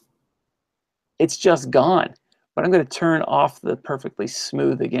 It's just gone. But I'm going to turn off the Perfectly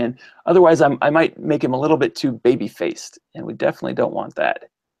Smooth again. Otherwise, I might make him a little bit too baby-faced. And we definitely don't want that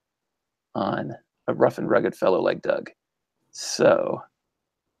on a rough and rugged fellow like Doug. So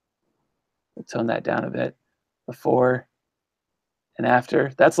we'll tone that down a bit. Before and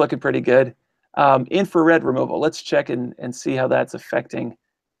after. That's looking pretty good. Infrared removal. Let's check and see how that's affecting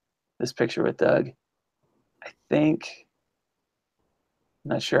this picture with Doug. I think, I'm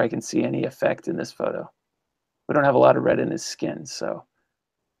not sure I can see any effect in this photo. We don't have a lot of red in his skin, so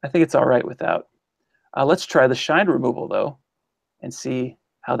I think it's all right without. Let's try the shine removal, though, and see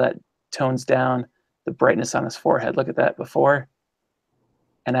how that tones down the brightness on his forehead. Look at that before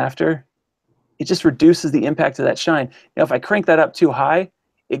and after. It just reduces the impact of that shine. Now, if I crank that up too high,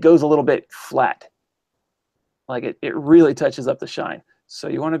 it goes a little bit flat. Like it really touches up the shine. So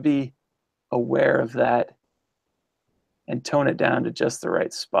you want to be aware of that and tone it down to just the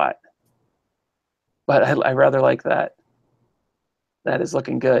right spot. But I rather like that. That is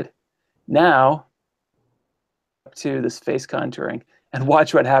looking good. Now, up to this face contouring, and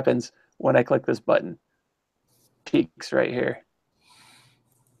watch what happens when I click this button. Cheeks right here.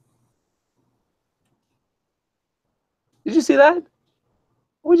 Did you see that?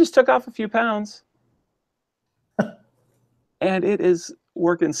 We just took off a few pounds. And it is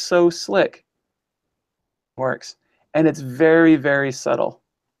working so slick. Works. And it's very, very subtle.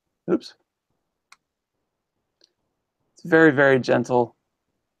 Oops. It's very, very gentle.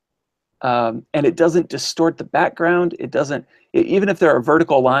 And it doesn't distort the background. It doesn't, even if there are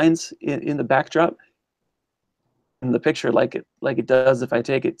vertical lines in the backdrop, in the picture, like it does if I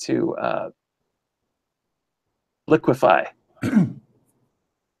take it to liquefy. And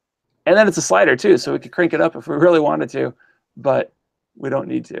then it's a slider too, so we could crank it up if we really wanted to, but we don't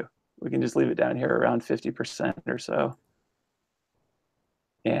need to. We can just leave it down here around 50% or so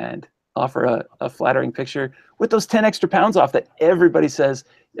and offer a flattering picture with those 10 extra pounds off that everybody says,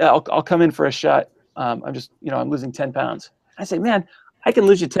 yeah, I'll come in for a shot. I'm just, I'm losing 10 pounds. I say, man, I can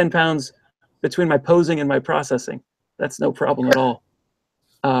lose you 10 pounds between my posing and my processing. That's no problem at all.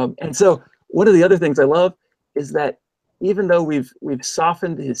 And so one of the other things I love is that even though we've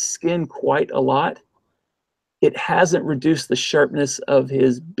softened his skin quite a lot, it hasn't reduced the sharpness of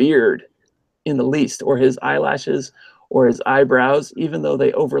his beard in the least, or his eyelashes, or his eyebrows, even though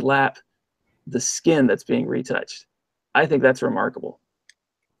they overlap the skin that's being retouched. I think that's remarkable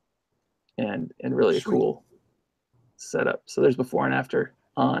and really a cool setup. So there's before and after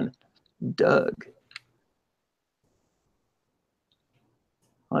on Doug.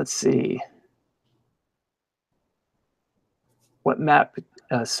 Let's see. What map?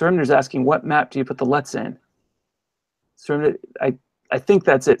 Sermner's asking, what map do you put the LUTs in? Sermner, I think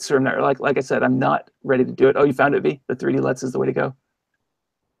that's it, Sermner. Like I said, I'm not ready to do it. Oh, you found it, V? The 3D LUTs is the way to go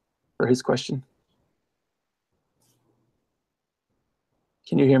for his question.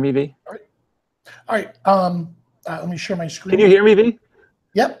 Can you hear me, V? All right. Let me share my screen. Can you hear me, V?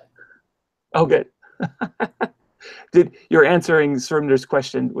 Yep. Oh, good. You're answering Sermner's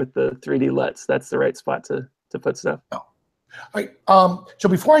question with the 3D LUTs. That's the right spot to put stuff. Oh. All right. So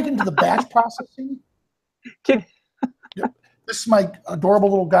before I get into the batch processing, this is my adorable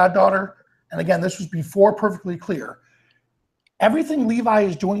little goddaughter. And again, this was before Perfectly Clear. Everything Levi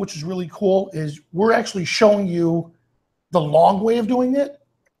is doing, which is really cool, is we're actually showing you the long way of doing it,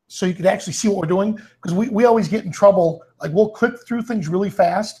 so you can actually see what we're doing. Because we always get in trouble. Like, we'll click through things really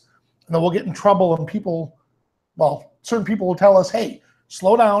fast, and then we'll get in trouble, and people, well, certain people will tell us, hey,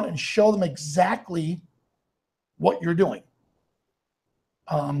 slow down and show them exactly what you're doing.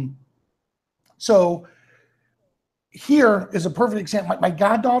 So here is a perfect example. My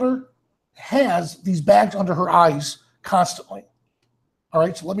goddaughter has these bags under her eyes constantly. All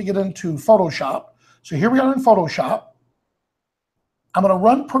right, so let me get into Photoshop. So here we are in Photoshop. I'm going to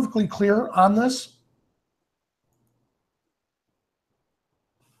run Perfectly Clear on this.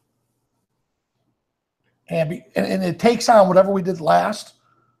 And it takes on whatever we did last.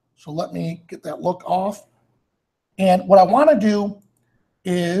 So let me get that look off. And what I want to do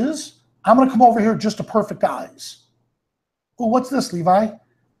is I'm going to come over here just to perfect eyes. Oh, what's this, Levi?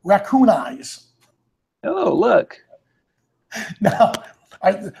 Raccoon eyes. Oh, look. Now,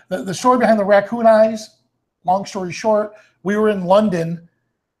 the story behind the raccoon eyes, long story short, we were in London,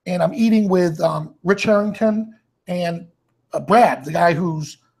 and I'm eating with Rich Harrington and Brad, the guy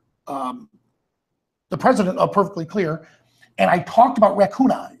who's the president of Perfectly Clear, and I talked about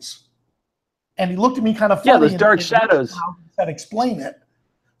raccoon eyes. And he looked at me kind of funny. Yeah, those dark shadows. Said, explain it.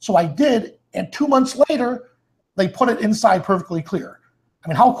 So I did, and 2 months later, they put it inside Perfectly Clear. I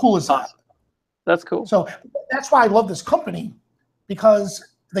mean, how cool is that? That's cool. So that's why I love this company, because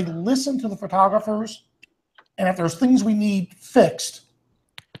they listen to the photographers, and if there's things we need fixed,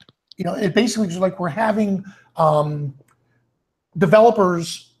 you know, it basically is like we're having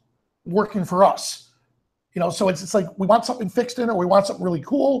developers working for us. You know, so it's like we want something fixed in it, or we want something really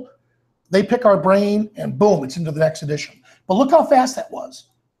cool. They pick our brain, and boom, it's into the next edition. But look how fast that was.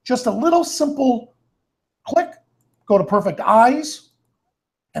 Just a little simple click, go to perfect eyes,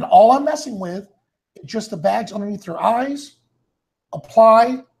 and all I'm messing with is just the bags underneath your eyes,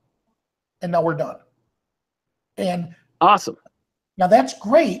 apply, and now we're done. And awesome. Now that's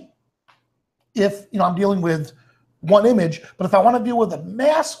great if, you know, I'm dealing with one image, but if I want to deal with the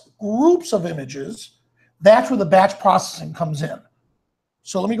mass groups of images, that's where the batch processing comes in.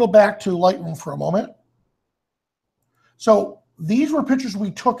 So let me go back to Lightroom for a moment. So these were pictures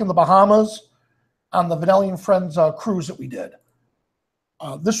we took in the Bahamas on the Vanelli and Friends cruise that we did.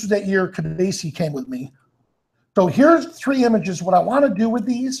 This was that year Kadesi came with me. So here's 3 images. What I want to do with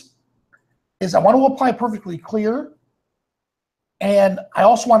these is I want to apply Perfectly Clear, and I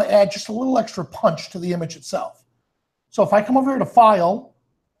also want to add just a little extra punch to the image itself. So if I come over here to File,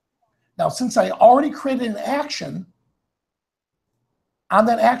 now since I already created an action, on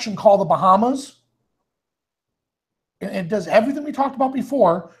that action called the Bahamas, and it does everything we talked about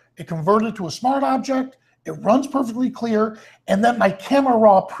before. It converted it to a smart object, it runs Perfectly Clear, and then my Camera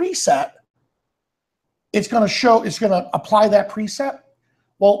Raw preset, it's going to apply that preset.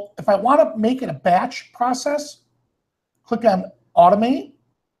 Well, if I want to make it a batch process, click on Automate,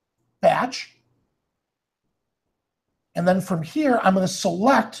 Batch, and then from here, I'm going to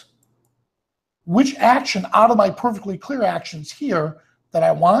select which action out of my Perfectly Clear actions here that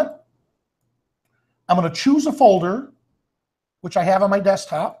I want. I'm going to choose a folder, which I have on my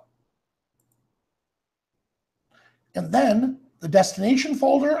desktop. And then the destination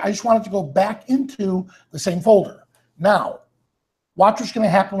folder, I just want it to go back into the same folder. Now, watch what's going to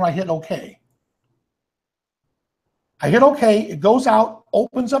happen when I hit OK. I hit OK, it goes out,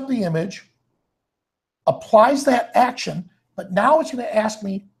 opens up the image, applies that action, but now it's going to ask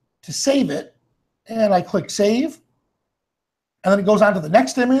me to save it. And I click Save. And then it goes on to the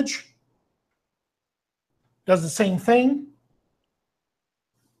next image, does the same thing,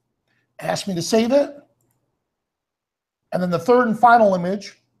 asks me to save it. And then the third and final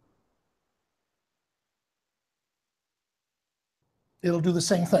image, it'll do the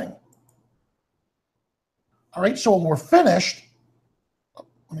same thing. All right, so when we're finished,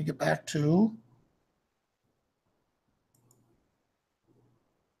 let me get back to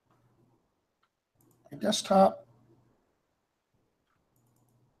my desktop.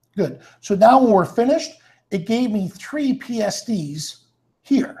 Good. So now when we're finished, it gave me 3 PSDs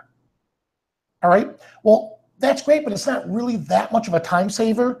here. All right. Well, that's great, but it's not really that much of a time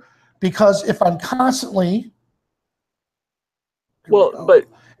saver, because if I'm constantly, well, but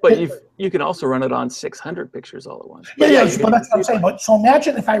you can also run it on 600 pictures all at once. But but that's what I'm saying. But so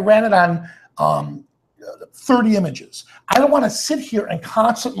imagine if I ran it on 30 images. I don't want to sit here and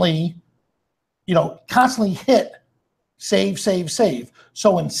constantly hit save, save, save.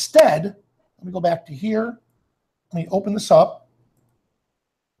 So instead, let me go back to here. Let me open this up.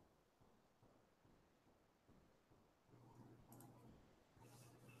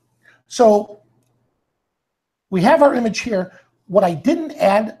 So we have our image here. What I didn't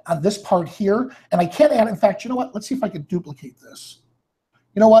add on this part here, and I can't add, in fact, you know what? Let's see if I can duplicate this.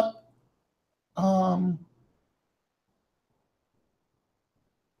 You know what?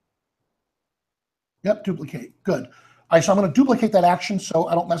 Yep, duplicate. Good. All right, so I'm going to duplicate that action so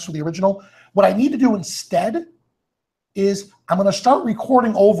I don't mess with the original. What I need to do instead is I'm going to start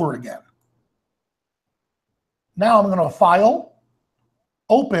recording over again. Now I'm going to File,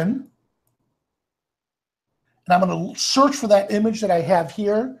 Open, and I'm going to search for that image that I have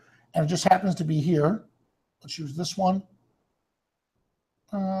here, and it just happens to be here. Let's use this one.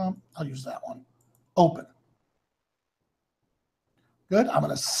 I'll use that one. Open. Good. I'm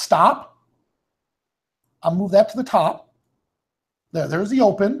going to stop. I'll move that to the top. There's the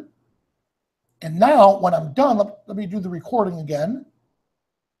open. And now when I'm done, let me do the recording again.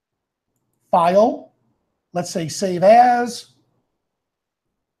 File. Let's say save as.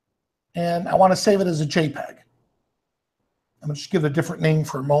 And I want to save it as a JPEG. I'm going to just give it a different name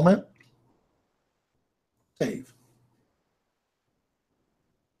for a moment. Save.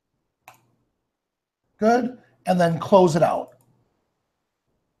 Good. And then close it out.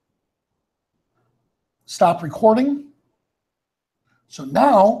 Stop recording. So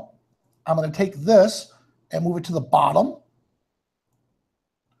now I'm going to take this and move it to the bottom.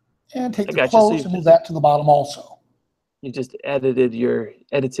 And take the close and move that to the bottom also. You just edited your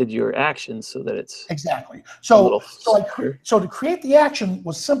actions so that it's exactly. So to create the action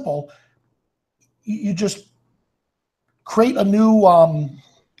was simple. You just create a new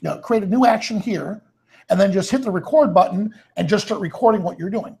action here, and then just hit the record button and just start recording what you're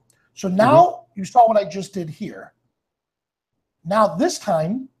doing. So now you saw what I just did here. Now this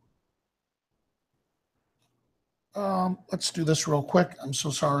time, let's do this real quick. I'm so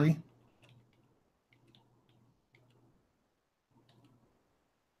sorry.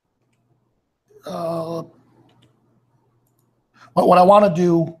 But what I want to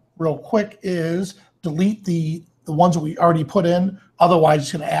do real quick is delete the ones that we already put in. Otherwise,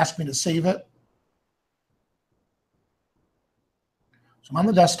 it's going to ask me to save it. So I'm on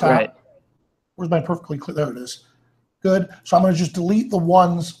the desktop. Right. Where's my perfectly clear? There it is. Good. So I'm going to just delete the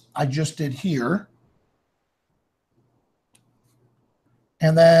ones I just did here.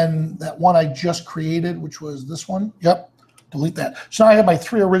 And then that one I just created, which was this one. Yep. Delete that. So now I have my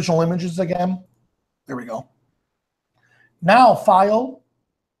 3 original images again. There we go. Now File,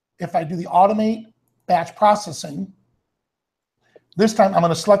 if I do the Automate Batch Processing, this time I'm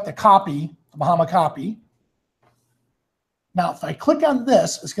going to select the copy, the Bahama copy. Now if I click on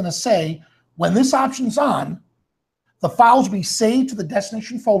this, it's going to say, when this option's on, the files will be saved to the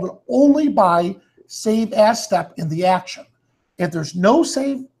destination folder only by Save As step in the action. If there's no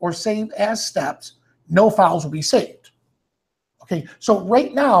save or Save As steps, no files will be saved. Okay, so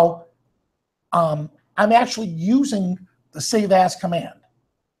right now, I'm actually using the Save As command.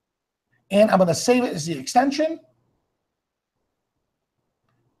 And I'm going to save it as the extension.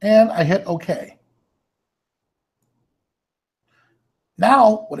 And I hit OK.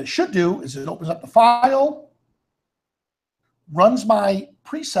 Now, what it should do is it opens up the file, runs my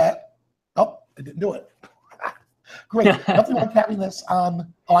preset. Oh, it didn't do it. Great. Nothing like having this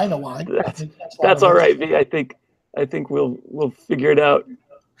on. Oh, I know why. That's all right, V. I think we'll figure it out.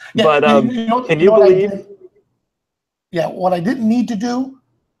 Yeah, but can you believe? Yeah, what I didn't need to do,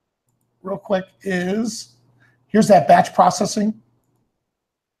 real quick, is here's that batch processing.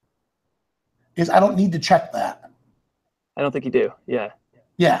 Is I don't need to check that. I don't think you do. Yeah.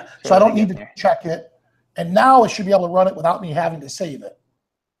 Yeah. So I don't need to check it, and now it should be able to run it without me having to save it.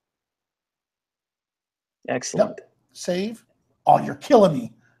 Excellent. Yep. Save. Oh, you're killing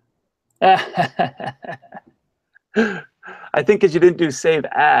me. I think because you didn't do Save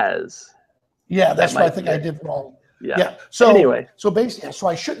As. Yeah, that's what I think I did wrong. Yeah. Yeah. So anyway, so basically, so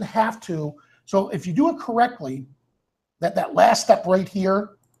I shouldn't have to. So if you do it correctly, that last step right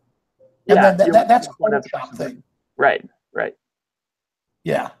here, and Yeah, then that's a Photoshop thing. Right, right.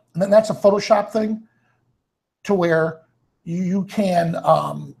 Yeah, and then that's a Photoshop thing to where you can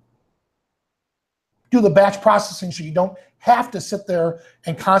do the batch processing so you don't have to sit there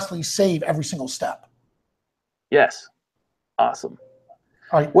and constantly save every single step. Yes, awesome.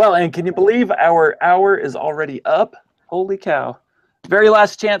 All right. Well, and can you believe our hour is already up? Holy cow. Very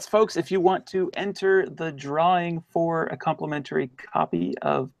last chance, folks, if you want to enter the drawing for a complimentary copy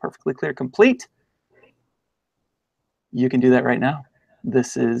of Perfectly Clear Complete, you can do that right now.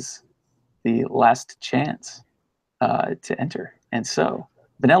 This is the last chance to enter. And so,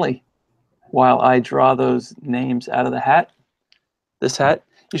 Vanelli, while I draw those names out of the hat, this hat,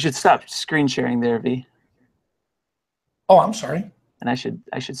 you should stop screen sharing there, V. Oh, I'm sorry. And I should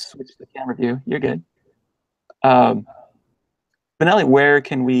switch the camera view. You're good. Vanelli, where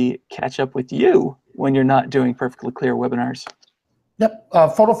can we catch up with you when you're not doing Perfectly Clear webinars? Yep,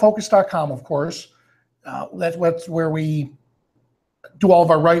 photofocus.com, of course. That's where we do all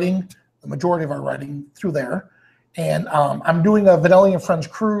of our writing, the majority of our writing through there. And I'm doing a Vanelli and Friends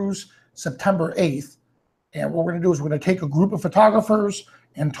cruise September 8th. And what we're going to do is we're going to take a group of photographers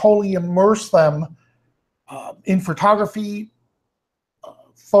and totally immerse them in photography,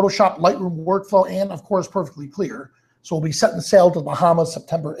 Photoshop, Lightroom workflow, and of course, Perfectly Clear. So we'll be setting sail to the Bahamas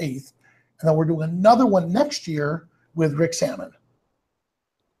September 8th. And then we're doing another one next year with Rick Salmon.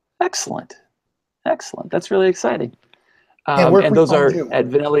 Excellent. Excellent. That's really exciting. And those are you? at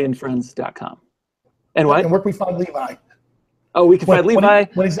vanelliandfriends.com. And what? And where can we find Levi? Oh, we can find Levi.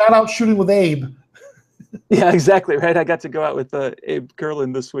 When he's not out shooting with Abe. Yeah, exactly, right? I got to go out with Abe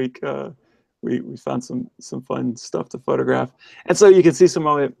Kurland this week. We found some fun stuff to photograph. And so you can see some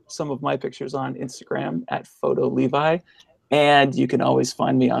of my pictures on Instagram at PhotoLevi. And you can always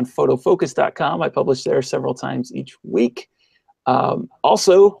find me on photofocus.com. I publish there several times each week.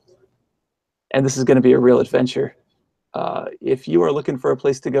 Also, and this is going to be a real adventure, if you are looking for a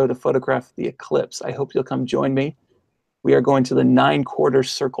place to go to photograph the eclipse, I hope you'll come join me. We are going to the 9/4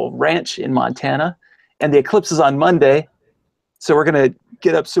 Circle Ranch in Montana, and the eclipse is on Monday. So we're going to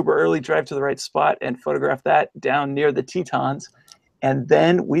get up super early, drive to the right spot, and photograph that down near the Tetons. And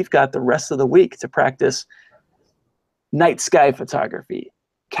then we've got the rest of the week to practice night sky photography,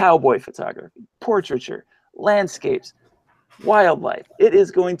 cowboy photography, portraiture, landscapes, wildlife. It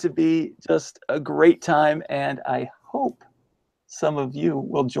is going to be just a great time, and I hope some of you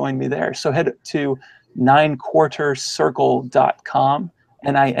will join me there. So head to 9quartercircle.com,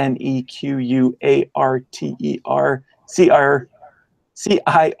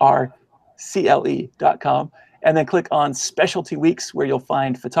 NINEQUARTERCIRCLE.com, and then click on Specialty Weeks, where you'll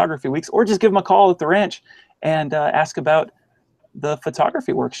find Photography Weeks, or just give them a call at the ranch and ask about the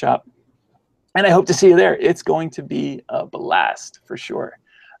photography workshop. And I hope to see you there. It's going to be a blast for sure.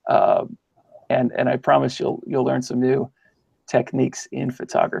 And I promise you'll learn some new techniques in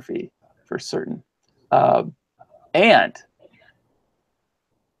photography for certain. And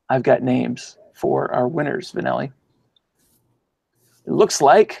I've got names for our winners, Vanelli. It looks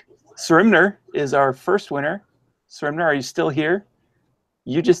like Surimner is our first winner. Surimner, are you still here?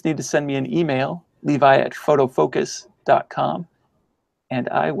 You just need to send me an email, levi@photofocus.com, and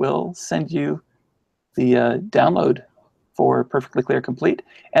I will send you the download for Perfectly Clear Complete.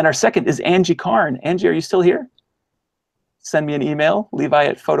 And our second is Angie Karn. Angie, are you still here? Send me an email,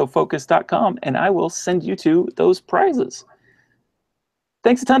 levi@photofocus.com, and I will send you to those prizes.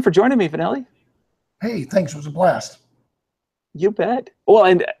 Thanks a ton for joining me, Vanelli. Hey, thanks. It was a blast. You bet. Well,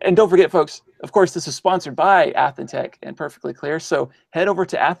 and don't forget, folks, of course, this is sponsored by Athentech and Perfectly Clear. So head over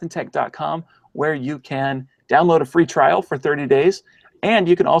to athentech.com, where you can download a free trial for 30 days, and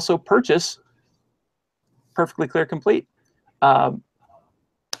you can also purchase Perfectly Clear Complete.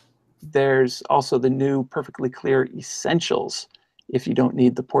 There's also the new Perfectly Clear Essentials if you don't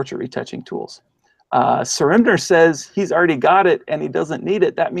need the portrait retouching tools. Surimner says he's already got it and he doesn't need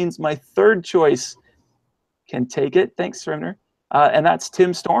it. That means my third choice can take it. Thanks, Surimner. And that's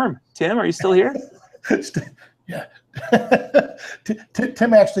Tim Storm. Tim, are you still here? Yeah.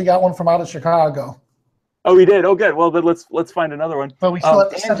 Tim actually got one from out of Chicago. Oh, he did? Oh, good. Well, then let's find another one. But we still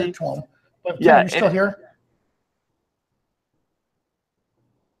have to send it to him. But Tim, yeah, are you still here?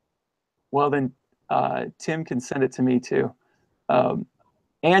 Well, then Tim can send it to me too.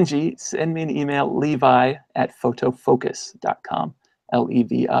 Angie, send me an email, levi@photofocus.com,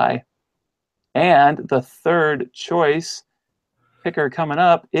 Levi. And the third choice picker coming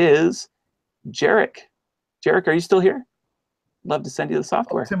up is Jarek. Jarek, are you still here? Love to send you the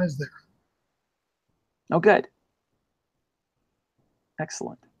software. Oh, Tim is there. Oh, good.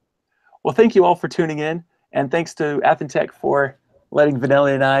 Excellent. Well, thank you all for tuning in, and thanks to Athentech for letting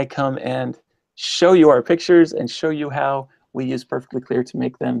Vanelli and I come and show you our pictures and show you how we use Perfectly Clear to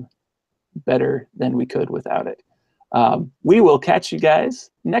make them better than we could without it. We will catch you guys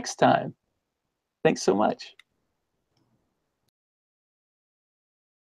next time. Thanks so much.